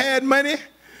when we had money?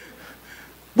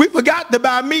 We forgot to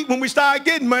buy meat when we started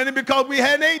getting money because we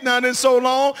hadn't ate none in so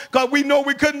long because we know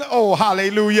we couldn't. Oh,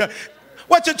 hallelujah.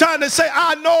 What you're trying to say,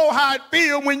 I know how it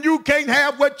feels when you can't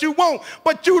have what you want,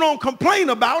 but you don't complain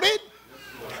about it.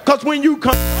 Because when you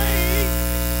complain,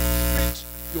 it's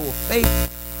your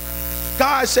faith.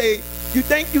 God say, you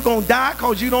think you're going to die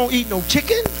because you don't eat no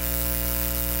chicken?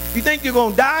 You think you're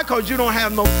going to die because you don't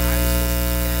have no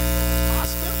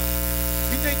pasta?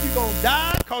 You think you're going to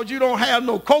die because you don't have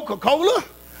no Coca-Cola?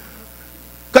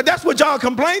 Because that's what y'all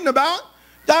complaining about.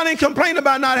 Y'all ain't complaining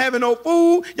about not having no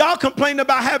food. Y'all complaining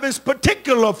about having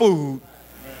particular food.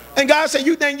 And God said,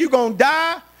 you think you're going to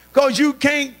die because you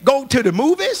can't go to the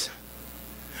movies?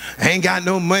 I ain't got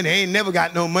no money. I ain't never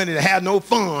got no money to have no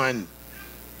fun.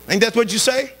 Ain't that what you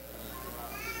say?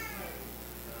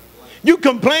 You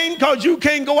complain because you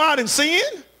can't go out and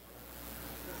sin?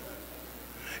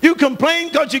 You complain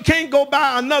because you can't go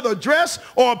buy another dress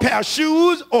or a pair of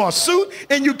shoes or a suit,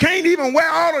 and you can't even wear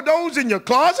all of those in your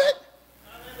closet?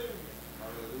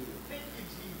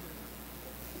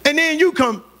 And then you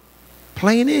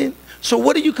complaining. So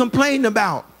what are you complaining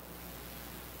about?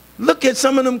 Look at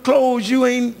some of them clothes you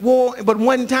ain't wore but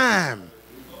one time.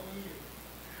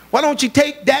 Why don't you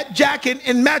take that jacket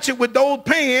and match it with those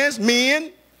pants,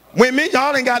 men, women?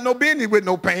 Y'all ain't got no business with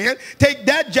no pants. Take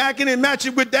that jacket and match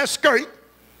it with that skirt.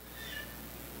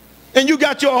 And you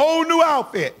got your whole new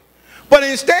outfit. But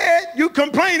instead, you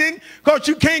complaining because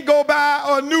you can't go buy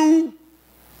a new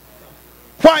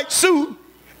white suit.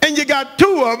 And you got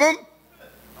two of them.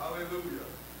 Hallelujah.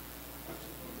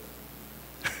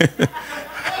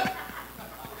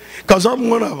 Because I'm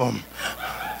one of them.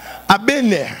 I've been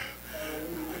there.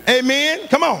 Amen.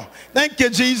 Come on. Thank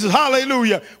you, Jesus.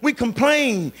 Hallelujah. We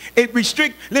complain. It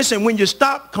restricts. Listen, when you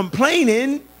stop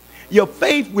complaining, your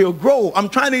faith will grow. I'm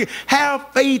trying to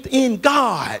have faith in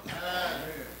God.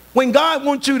 When God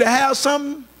wants you to have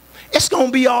something, it's going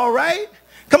to be all right.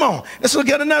 Come on, let's look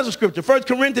at another scripture. 1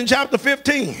 Corinthians chapter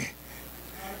 15.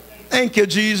 Thank you,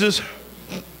 Jesus.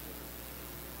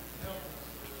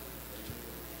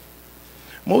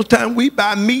 Most time we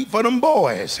buy meat for them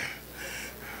boys.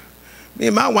 Me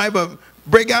and my wife will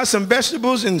break out some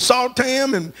vegetables and saute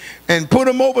them and put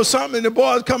them over something, and the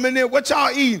boys come in there, what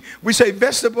y'all eating? We say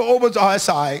vegetable overs, oh, that's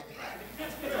all right.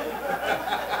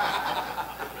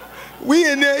 We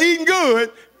in there eating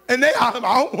good. And they, I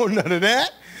don't want none of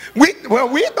that. We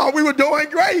thought we were doing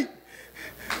great.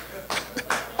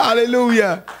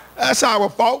 Hallelujah. That's our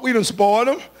fault. We done spoiled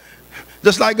them.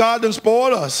 Just like God done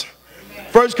spoiled us.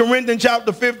 1 Corinthians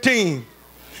chapter 15.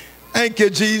 Thank you,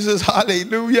 Jesus.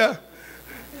 Hallelujah.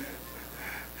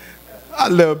 I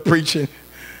love preaching.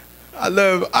 I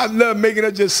love making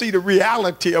us just see the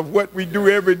reality of what we do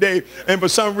every day. And for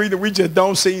some reason, we just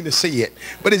don't seem to see it.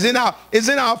 But it's in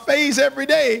our face every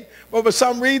day. But for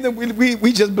some reason,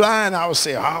 we just blind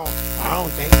ourselves. I don't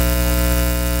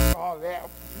think all that.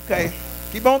 Okay.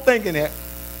 Keep on thinking that.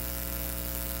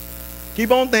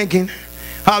 Keep on thinking.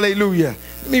 Hallelujah.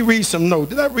 Let me read some notes.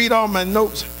 Did I read all my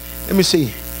notes? Let me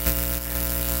see.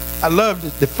 I love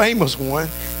the famous one.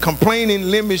 Complaining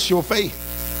limits your faith.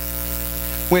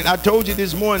 When I told you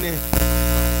this morning,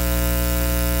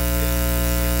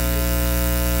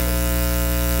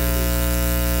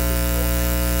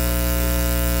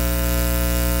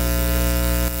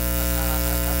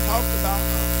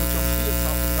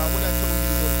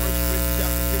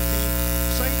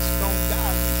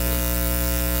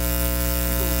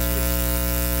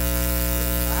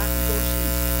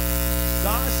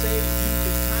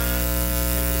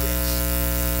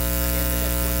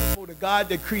 God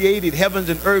that created heavens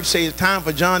and earth say it's time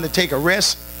for John to take a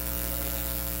rest.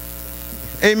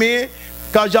 Amen.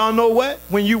 Because y'all know what?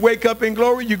 When you wake up in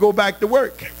glory, you go back to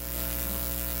work.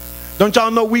 Don't y'all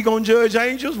know we gonna judge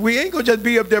angels? We ain't gonna just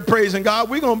be up there praising God.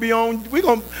 We're gonna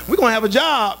have a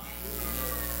job.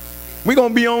 We're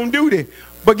gonna be on duty.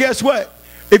 But guess what?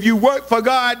 If you work for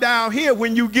God down here,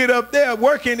 when you get up there,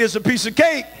 working is a piece of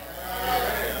cake.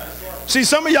 See,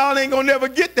 some of y'all ain't gonna never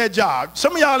get that job.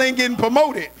 Some of y'all ain't getting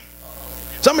promoted.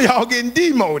 Some of y'all getting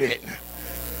demoted.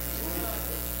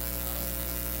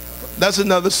 That's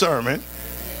another sermon.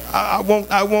 I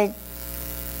won't.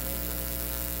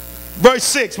 Verse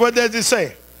 6, what does it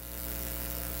say?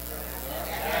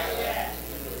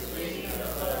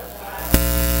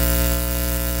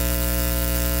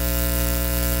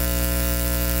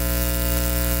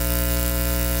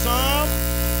 Psalm,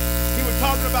 he was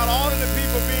talking about all of the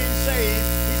people being saved.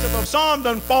 He said, but Psalm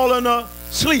done fallen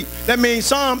asleep. That means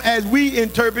some, as we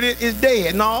interpret it, is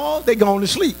dead. No, they gone to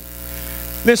sleep.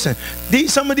 Listen,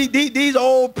 some of these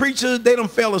old preachers, they done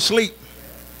fell asleep.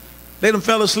 They done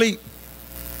fell asleep.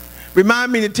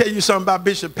 Remind me to tell you something about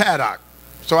Bishop Paddock,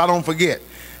 so I don't forget.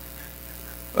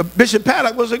 Bishop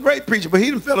Paddock was a great preacher, but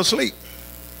he done fell asleep.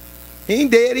 He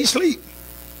ain't dead, he sleep.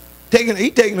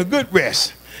 He taking a good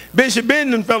rest. Bishop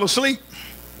Ben done fell asleep.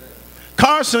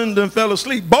 Carson done fell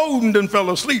asleep. Bowden done fell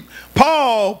asleep.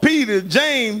 Paul, Peter,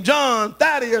 James, John,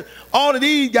 Thaddeus, all of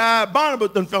these guys,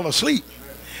 Barnabas done fell asleep.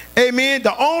 Amen.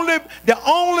 The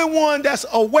only one that's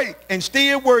awake and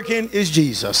still working is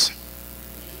Jesus.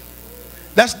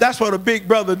 That's what a big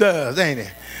brother does, ain't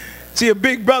it? See, a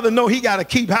big brother know he got to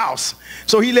keep house.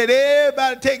 So he let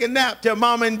everybody take a nap till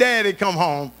mom and daddy come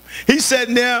home. He's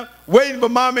sitting there waiting for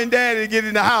mom and daddy to get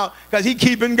in the house because he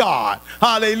keeping God.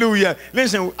 Hallelujah.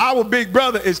 Listen, our big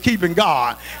brother is keeping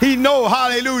God. He know,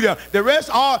 hallelujah, the rest,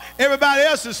 everybody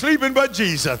else is sleeping but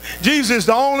Jesus. Jesus is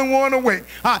the only one awake.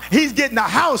 He's getting the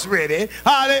house ready.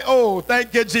 Oh,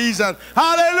 thank you, Jesus.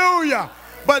 Hallelujah.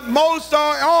 But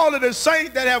all of the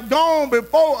saints that have gone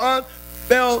before us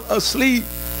fell asleep.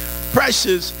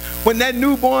 Precious. When that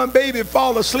newborn baby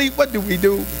fall asleep, what do?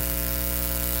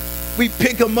 We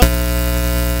pick them up.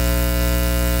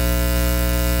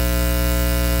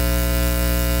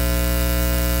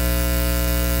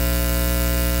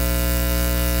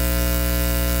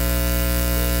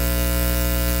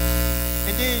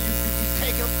 And then you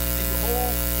take them and you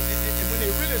hold, and when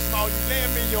they're really small, you lay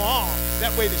them in your arm.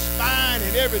 That way the spine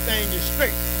and everything is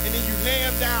straight. And then you lay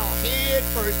them down head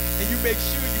first, and you make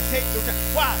sure you take your time.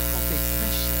 Why? Because they're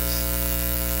precious.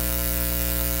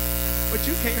 But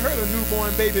you can't hurt a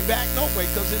newborn baby back no way,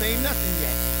 because it ain't nothing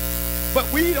yet. But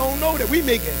we don't know that. We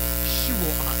make it sure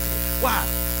on it. Why?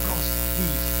 Because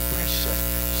he's precious.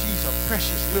 She's a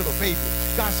precious little baby.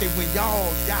 God said, when y'all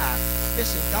die,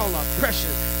 listen, y'all are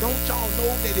precious. Don't y'all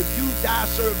know that if you die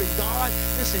serving God,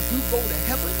 listen, you go to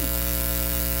heaven?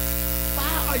 Why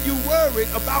are you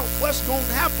worried about what's going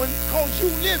to happen? Because you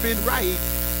living right.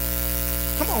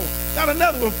 Come on. Got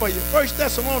another one for you. 1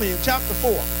 Thessalonians chapter 4.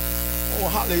 Oh,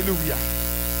 hallelujah.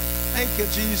 Thank you,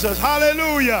 Jesus.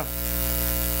 Hallelujah.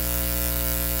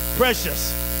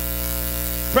 Precious.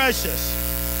 Precious.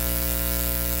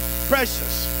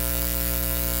 Precious.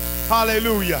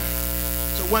 Hallelujah.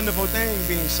 It's a wonderful thing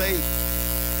being saved.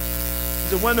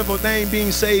 It's a wonderful thing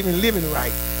being saved and living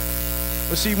right.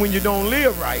 But see, when you don't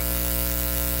live right,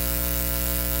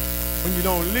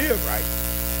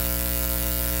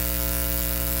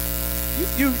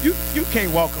 You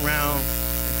can't walk around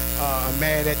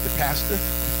mad at the pastor.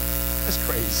 That's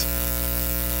crazy.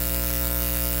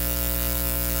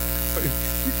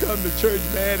 You come to church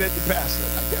mad at the pastor.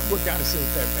 I guess what kind of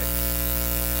sense that makes?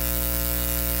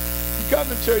 You come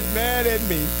to church mad at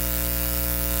me,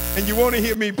 and you want to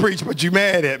hear me preach, but you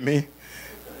mad at me.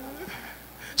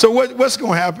 So what's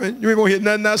going to happen? You ain't going to hear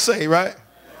nothing I say, right?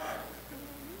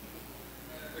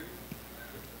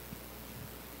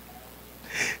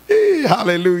 Hey,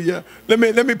 hallelujah. Let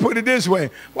me put it this way.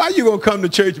 Why are you going to come to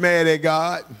church mad at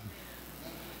God?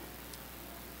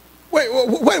 Wait,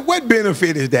 what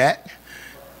benefit is that?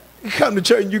 You come to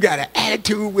church and you got an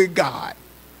attitude with God.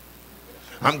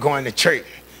 I'm going to church.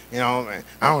 You know,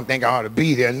 I don't think I ought to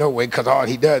be there no way because all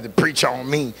he does is preach on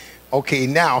me. Okay,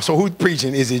 now, so who's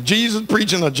preaching? Is it Jesus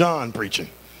preaching or John preaching?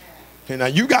 Okay, now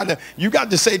you got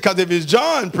to say, because if it's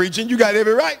John preaching, you got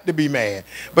every right to be mad.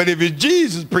 But if it's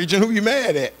Jesus preaching, who you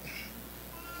mad at?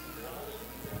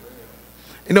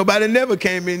 And nobody never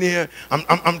came in here.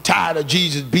 I'm tired of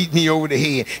Jesus beating me over the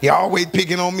head. He always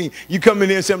picking on me. You come in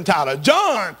here and say, I'm tired of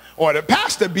John or the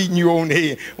pastor beating you over the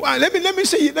head. Well, let me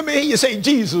hear you say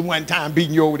Jesus one time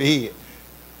beating you over the head.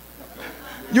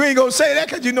 You ain't gonna say that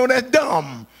because you know that's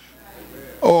dumb.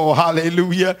 Oh,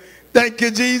 hallelujah. Thank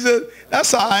you, Jesus.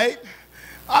 That's all right.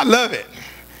 I love it.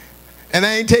 And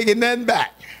I ain't taking nothing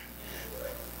back.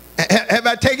 Have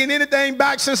I taken anything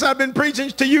back since I've been preaching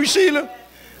to you, Sheila?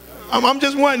 I'm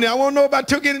just wondering. I want to know if I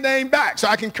took anything back so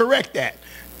I can correct that.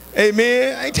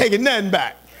 Amen. I ain't taking nothing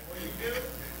back.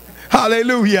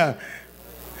 Hallelujah.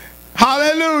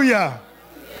 Hallelujah.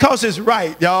 Because it's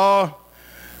right, y'all.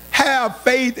 Have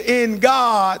faith in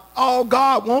God. All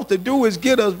God wants to do is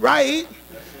get us right.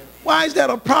 Why is that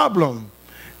a problem?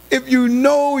 If you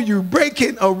know you're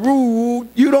breaking a rule,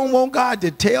 you don't want God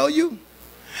to tell you.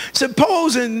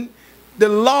 Supposing the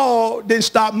law didn't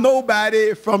stop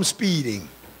nobody from speeding.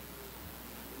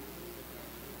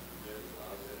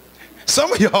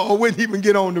 Some of y'all wouldn't even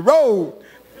get on the road.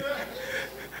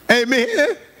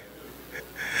 Amen.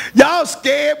 Y'all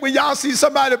scared when y'all see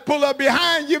somebody pull up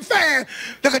behind you fan.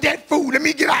 Look at that fool. Let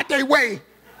me get out their way.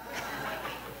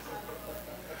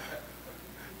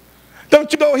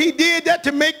 Don't you know he did that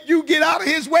to make you get out of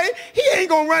his way? He ain't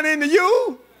going to run into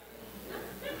you.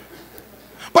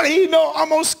 But he know I'm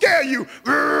going to scare you.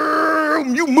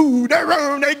 You move,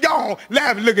 they gone.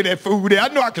 Laugh, look at that fool there. I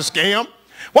know I can scare him.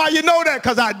 Why you know that?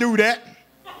 Because I do that.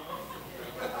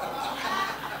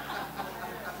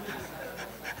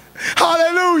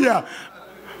 Hallelujah.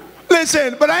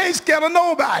 Listen, but I ain't scared of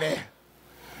nobody.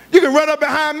 You can run up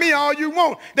behind me all you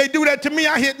want. They do that to me,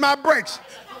 I hit my brakes.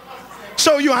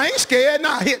 So I ain't scared,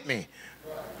 now hit me.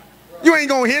 You ain't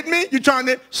gonna hit me. You trying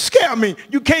to scare me.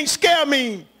 You can't scare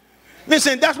me.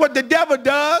 Listen, that's what the devil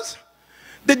does.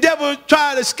 The devil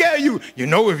try to scare you. You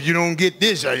know, if you don't get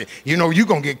this, you know, you're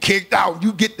gonna get kicked out.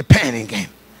 You get the panic game.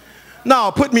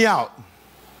 No, put me out.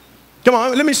 Come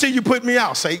on, let me see you put me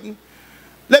out, Satan.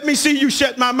 Let me see you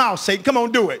shut my mouth, Satan. Come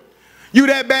on, do it. You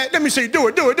that bad? Let me see. Do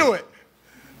it, do it, do it.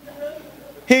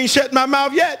 He ain't shut my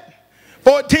mouth yet.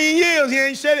 14 years he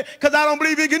ain't said it because I don't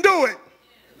believe he can do it.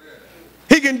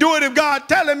 He can do it if God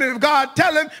tell him. If God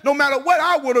tell him, no matter what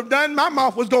I would have done, my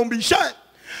mouth was going to be shut.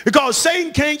 Because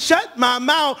Satan can't shut my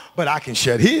mouth, but I can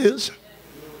shut his.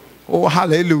 Oh,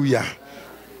 hallelujah.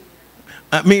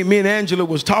 Me and Angela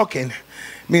was talking.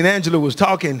 Me and Angela was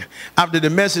talking after the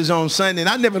message on Sunday, and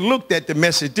I never looked at the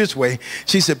message this way.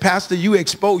 She said, Pastor, you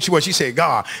exposed. Well, she said,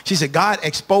 God. She said, God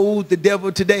exposed the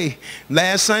devil today.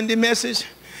 Last Sunday message,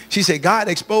 she said, God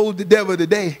exposed the devil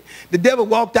today. The devil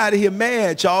walked out of here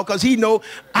mad, y'all, because he know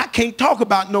I can't talk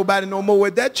about nobody no more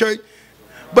at that church.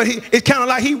 But it's kind of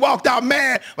like he walked out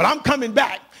mad, but I'm coming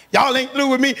back. Y'all ain't through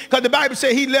with me, because the Bible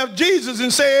said he left Jesus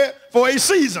and said for a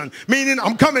season, meaning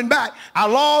I'm coming back. I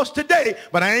lost today,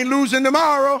 but I ain't losing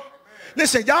tomorrow.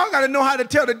 Listen, y'all got to know how to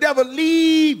tell the devil,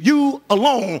 leave you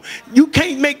alone. You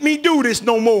can't make me do this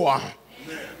no more.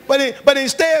 But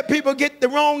instead, people get the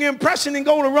wrong impression and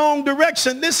go the wrong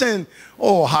direction. Listen,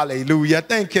 oh, hallelujah.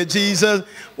 Thank you, Jesus.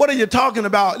 What are you talking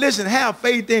about? Listen, have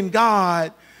faith in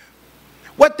God.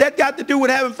 What that got to do with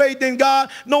having faith in God?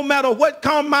 No matter what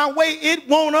come my way, it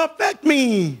won't affect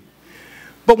me.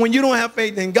 But when you don't have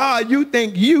faith in God, you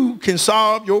think you can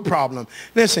solve your problem.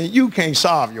 Listen, you can't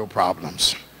solve your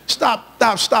problems.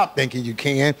 Stop thinking you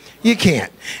can. You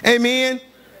can't. Amen.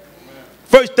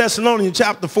 1 Thessalonians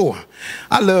chapter 4.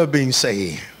 I love being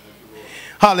saved.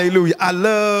 Hallelujah. I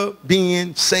love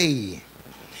being saved.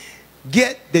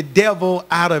 Get the devil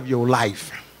out of your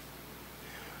life.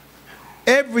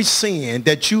 Every sin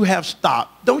that you have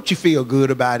stopped, don't you feel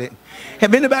good about it?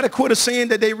 Have anybody quit a sin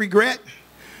that they regret?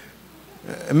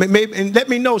 Maybe, and let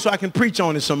me know so I can preach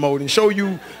on it some more and show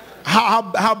you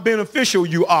how beneficial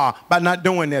you are by not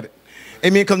doing that.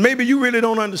 Amen. Because maybe you really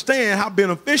don't understand how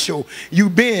beneficial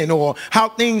you've been or how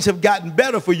things have gotten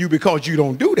better for you because you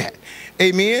don't do that.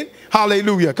 Amen.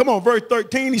 Hallelujah. Come on, verse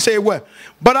 13, he said what?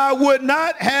 But I would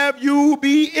not have you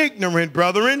be ignorant,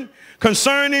 brethren,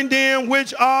 concerning them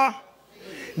which are,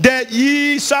 that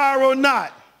ye sorrow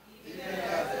not.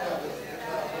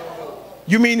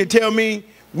 You mean to tell me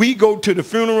we go to the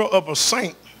funeral of a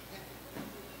saint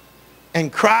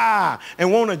and cry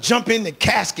and want to jump in the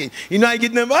casket? You know, I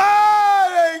get them,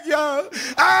 thank you.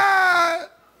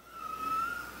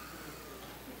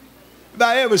 If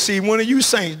I ever see one of you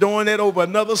saints doing that over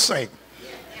another saint,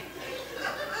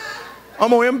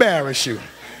 I'm going to embarrass you.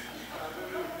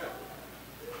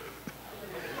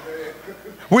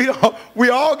 We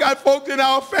all got folks in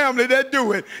our family that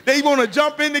do it. They want to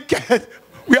jump in the casket.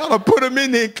 We ought to put them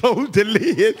in there and close the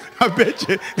lid. I bet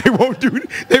you they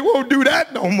won't do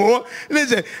that no more.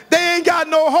 Listen, they ain't got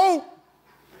no hope.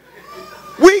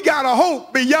 We got a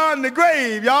hope beyond the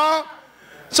grave, y'all.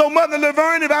 So Mother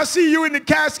Laverne, if I see you in the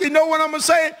casket, you know what I'm going to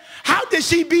say? How did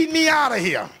she beat me out of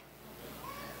here?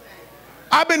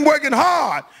 I've been working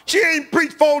hard. She ain't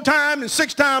preached 4 times and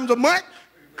 6 times a month.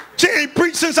 She ain't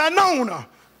preached since I known her.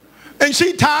 And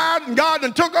she tired and God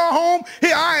done took her home.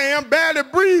 Here I am, barely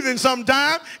breathing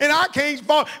sometimes, and I can't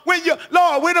fall.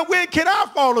 Lord, when can I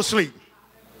fall asleep?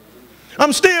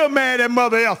 I'm still mad at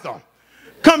Mother Ethel.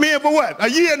 Come here for what?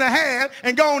 1.5 years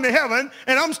and gone to heaven,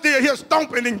 and I'm still here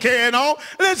stomping and carrying on.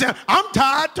 Listen, I'm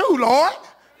tired too, Lord.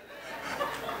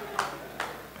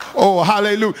 Oh,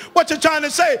 hallelujah. What you trying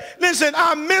to say? Listen,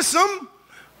 I miss them.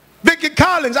 Vicki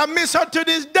Collins, I miss her to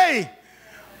this day.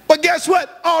 But guess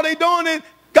what? All they doing is,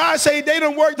 God say they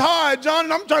done worked hard, John,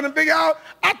 and I'm trying to figure out,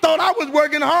 I thought I was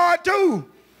working hard too.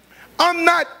 I'm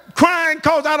not crying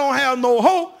because I don't have no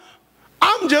hope.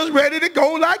 I'm just ready to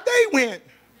go like they went.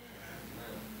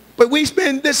 But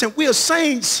listen, we are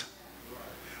saints.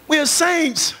 We are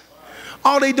saints.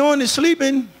 All they doing is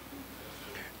sleeping.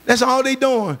 That's all they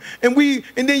doing. And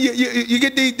then you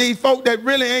get these folk that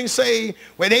really ain't saved,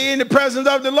 where they in the presence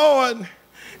of the Lord.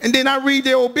 And then I read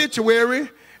their obituary,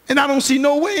 and I don't see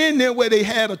nowhere in there where they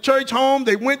had a church home,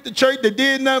 they went to church, they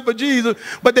did nothing for Jesus,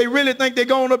 but they really think they're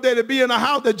going up there to be in a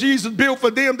house that Jesus built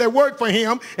for them that worked for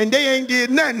him, and they ain't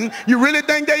did nothing. You really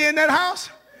think they in that house?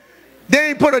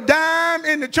 They ain't put a dime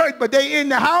in the church, but they in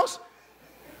the house?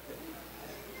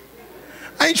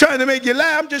 I ain't trying to make you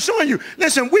laugh, I'm just showing you.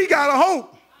 Listen, we got a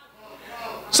hope.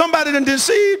 Somebody done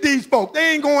deceived these folks.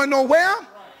 They ain't going nowhere.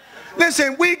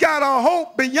 Listen, we got a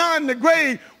hope beyond the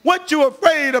grave. What you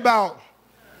afraid about?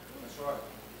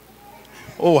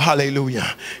 Oh,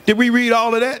 hallelujah. Did we read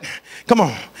all of that? Come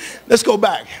on. Let's go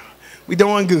back. We're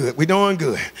doing good. We're doing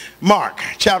good. Mark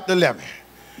chapter 11.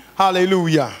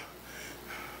 Hallelujah.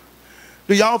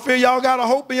 Do y'all feel y'all got a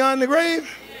hope beyond the grave?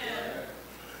 Yeah.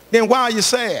 Then why are you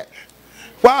sad?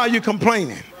 Why are you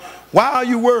complaining? Why are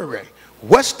you worried?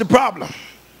 What's the problem?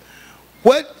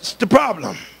 What's the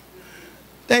problem?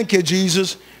 Thank you,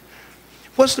 Jesus.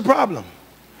 What's the problem?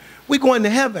 We're going to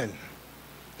heaven.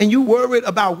 And you worried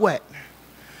about what?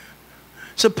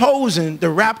 Supposing the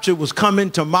rapture was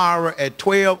coming tomorrow at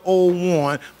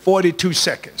 12:01, 42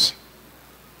 seconds.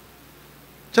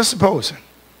 Just supposing.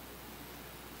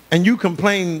 And you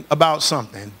complain about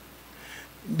something.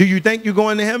 Do you think you're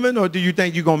going to heaven, or do you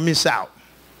think you're going to miss out?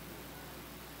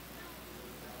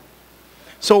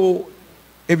 So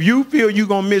if you feel you're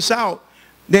going to miss out,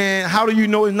 then how do you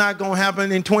know it's not going to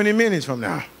happen in 20 minutes from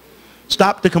now?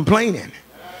 Stop the complaining.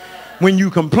 When you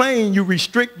complain, you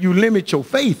restrict, you limit your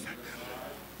faith.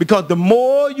 Because the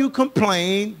more you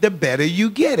complain, the better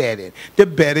you get at it. The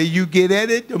better you get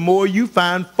at it, the more you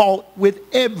find fault with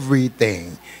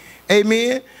everything.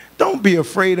 Amen? Don't be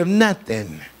afraid of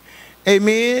nothing.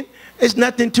 Amen? It's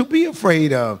nothing to be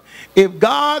afraid of. If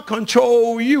God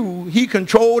control you, he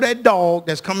control that dog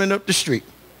that's coming up the street.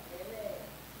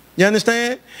 You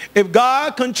understand? If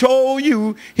God control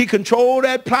you, he control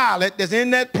that pilot that's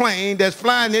in that plane that's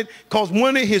flying it, because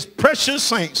one of his precious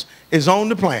saints is on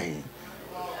the plane.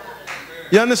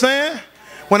 You understand?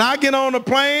 When I get on the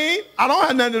plane, I don't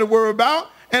have nothing to worry about,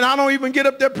 and I don't even get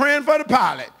up there praying for the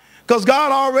pilot, because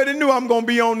God already knew I'm going to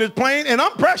be on this plane, and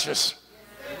I'm precious.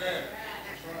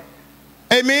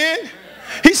 Amen?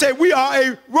 He said we are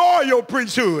a royal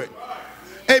priesthood.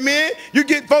 Amen. You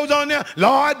get folks on there,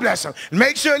 Lord bless them.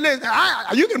 Make sure, listen,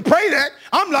 you can pray that.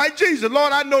 I'm like Jesus.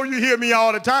 Lord, I know you hear me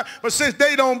all the time, but since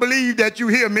they don't believe that you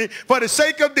hear me, for the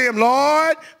sake of them,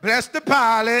 Lord, bless the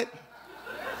pilot.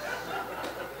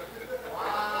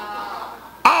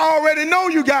 I already know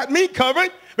you got me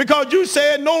covered. Because you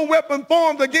said no weapon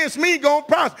formed against me gonna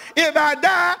prosper. If I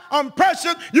die, I'm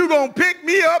precious. You're gonna pick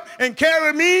me up and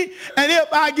carry me. And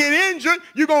if I get injured,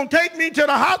 you're gonna take me to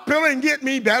the hospital and get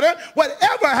me better.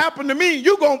 Whatever happened to me,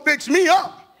 you're gonna fix me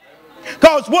up.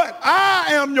 Because what?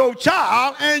 I am your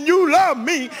child and you love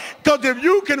me. Because if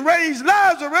you can raise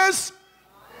Lazarus,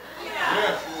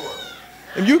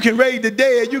 if you can raise the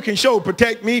dead, you can sure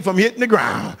protect me from hitting the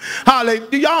ground.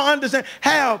 Hallelujah. Do y'all understand?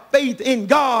 Have faith in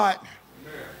God.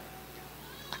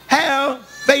 Have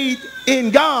faith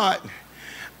in God.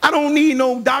 I don't need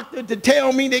no doctor to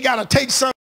tell me they got to take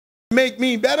something to make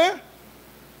me better.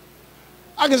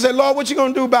 I can say, Lord, what you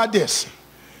going to do about this?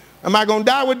 Am I going to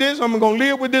die with this? Am I going to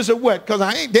live with this or what? Because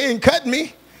they ain't cutting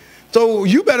me. So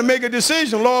you better make a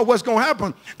decision, Lord, what's going to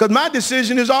happen. Because my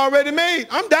decision is already made.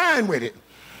 I'm dying with it.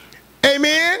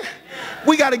 Amen.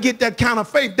 We got to get that kind of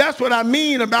faith. That's what I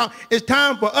mean about it's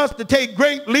time for us to take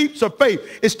great leaps of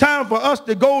faith. It's time for us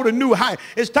to go to new heights.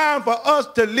 It's time for us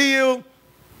to live.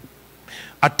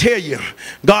 I tell you,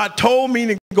 God told me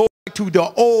to go back to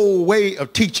the old way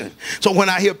of teaching. So when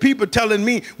I hear people telling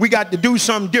me we got to do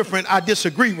something different, I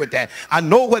disagree with that. I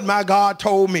know what my God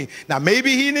told me. Now, maybe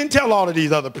he didn't tell all of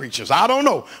these other preachers. I don't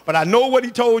know. But I know what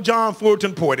he told John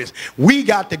Fulton Portis. We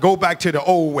got to go back to the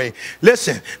old way.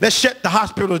 Listen, let's shut the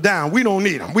hospitals down. We don't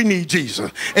need them. We need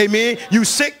Jesus. Amen. You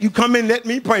sick, you come in, let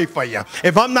me pray for you.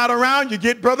 If I'm not around, you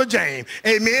get Brother James.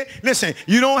 Amen. Listen,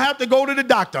 you don't have to go to the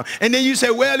doctor. And then you say,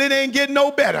 well, it ain't getting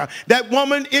no better. That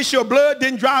woman issue of blood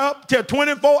didn't dry up till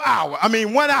 24 hours.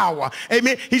 1 hour.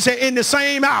 Amen. He said in the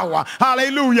same hour.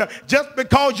 Hallelujah. Just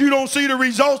because you don't see the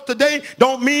results today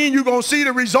don't mean you're going to see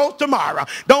the results tomorrow.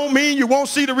 Don't mean you won't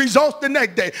see the results the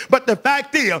next day. But the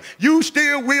fact is, you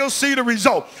still will see the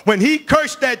result. When he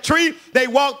cursed that tree, they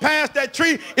walked past that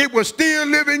tree. It was still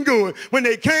living good. When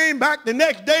they came back the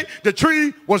next day, the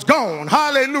tree was gone.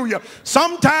 Hallelujah.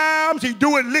 Sometimes he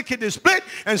do it lickety split,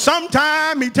 and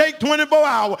sometimes he take 24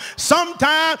 hours.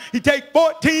 Sometimes he take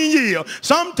 14 years.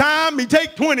 Sometimes he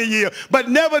take 20 years. But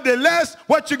nevertheless,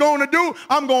 what you're going to do,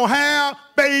 I'm going to have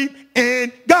faith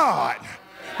in God.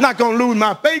 I'm not going to lose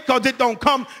my faith because it don't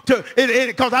come to it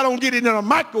because I don't get it in a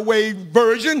microwave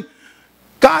version.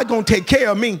 God's going to take care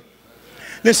of me.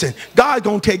 Listen, God's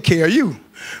going to take care of you.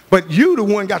 But you the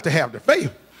one got to have the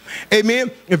faith.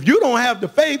 Amen. If you don't have the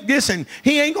faith, listen,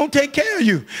 he ain't going to take care of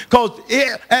you. Because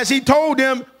as he told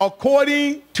them,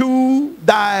 according to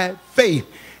thy faith,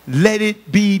 let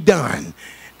it be done.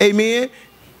 Amen.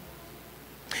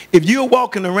 If you're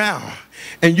walking around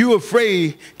and you're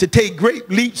afraid to take great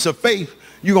leaps of faith,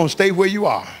 you're going to stay where you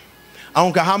are. I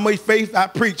don't care how much faith I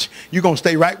preach, you're going to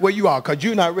stay right where you are because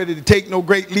you're not ready to take no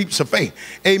great leaps of faith.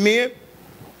 Amen.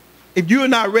 If you're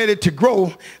not ready to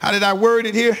grow, how did I word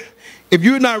it here? If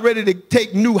you're not ready to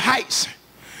take new heights,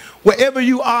 wherever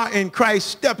you are in Christ,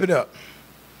 step it up.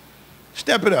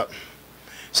 Step it up.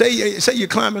 Say you're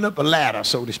climbing up a ladder,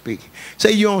 so to speak.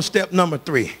 Say you're on step number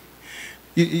 3.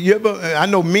 You ever, I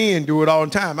know men do it all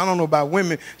the time. I don't know about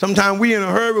women. Sometimes we in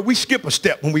a hurry, we skip a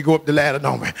step when we go up the ladder,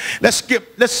 don't we? Let's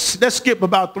skip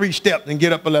about 3 steps and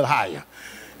get up a little higher.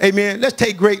 Amen. Let's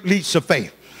take great leaps of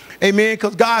faith. Amen.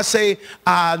 Because God say,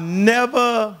 I'll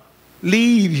never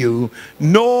leave you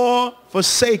nor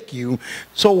forsake you.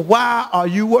 So why are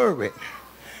you worried?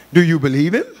 Do you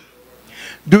believe him?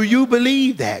 Do you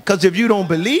believe that? Because if you don't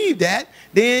believe that,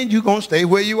 then you're going to stay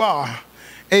where you are.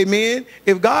 Amen.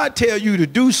 If God tells you to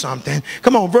do something,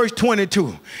 come on, verse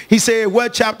 22. He said,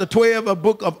 what, chapter 12 of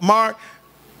book of Mark,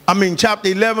 chapter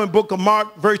 11, book of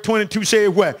Mark, verse 22 said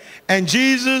what? And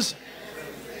Jesus,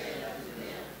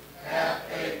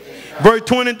 verse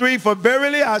 23, for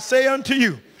verily I say unto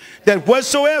you, that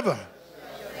whatsoever,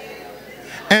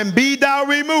 and be thou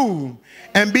removed,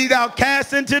 and be thou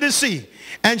cast into the sea,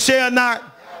 and shall not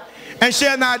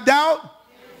doubt,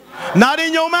 not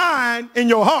in your mind, in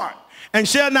your heart, and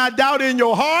shall not doubt in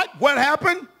your heart, what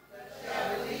happened?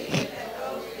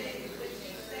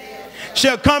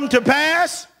 Shall come to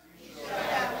pass.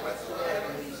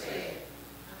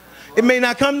 It may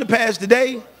not come to pass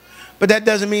today, but that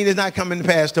doesn't mean it's not coming to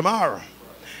pass tomorrow.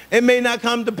 It may not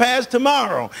come to pass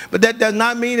tomorrow, but that does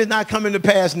not mean it's not coming to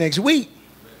pass next week.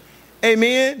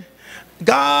 Amen.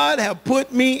 God have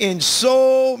put me in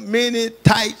so many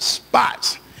tight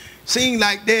spots. Seems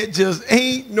like there just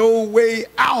ain't no way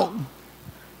out.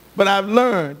 But I've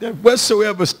learned that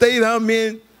whatsoever state I'm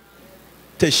in,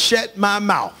 to shut my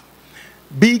mouth.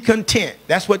 Be content.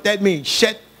 That's what that means.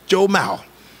 Shut your mouth.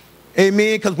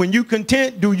 Amen. Because when you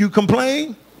content, do you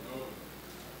complain?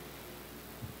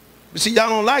 But see, y'all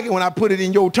don't like it when I put it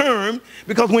in your term,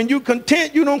 because when you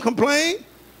content, you don't complain.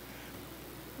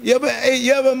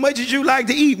 You ever much as you like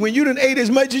to eat, when you done ate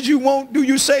as much as you want, do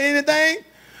you say anything?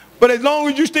 But as long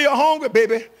as you still hungry,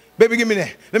 baby, give me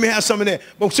that. Let me have some of that.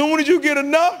 But as soon as you get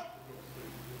enough,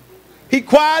 he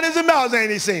quiet as a mouse,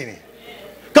 ain't he seen it?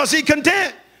 Because he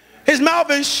content. His mouth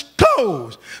is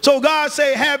closed. So God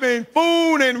say, having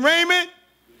food and raiment,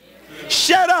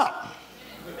 shut up.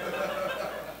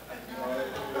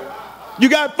 You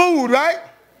got food, right?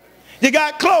 You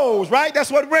got clothes, right? That's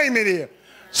what raiment is.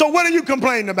 So what are you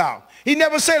complaining about? He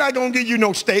never said, I'm going to give you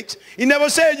no steaks. He never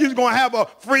said you're going to have a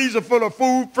freezer full of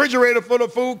food, refrigerator full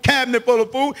of food, cabinet full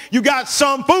of food. You got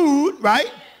some food,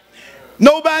 right?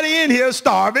 Nobody in here is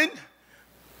starving.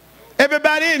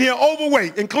 Everybody in here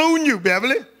overweight, including you,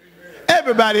 Beverly.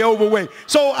 Everybody overweight.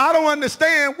 So I don't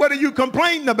understand, what are you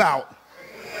complaining about?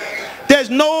 There's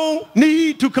no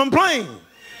need to complain.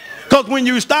 Because when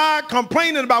you start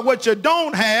complaining about what you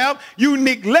don't have, you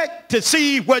neglect to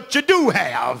see what you do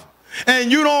have.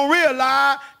 And you don't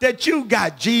realize that you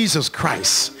got Jesus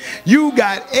Christ. You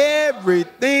got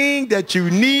everything that you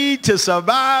need to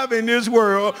survive in this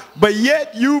world, but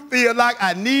yet you feel like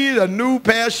I need a new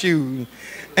pair of shoes.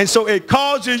 And so it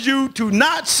causes you to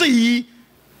not see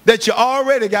that you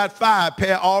already got 5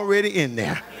 pair already in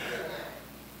there.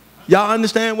 Y'all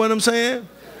understand what I'm saying?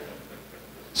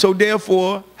 So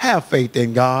therefore, have faith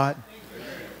in God.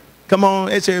 Come on,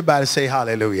 let's everybody say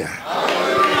hallelujah.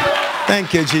 Hallelujah.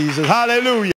 Thank you, Jesus. Hallelujah.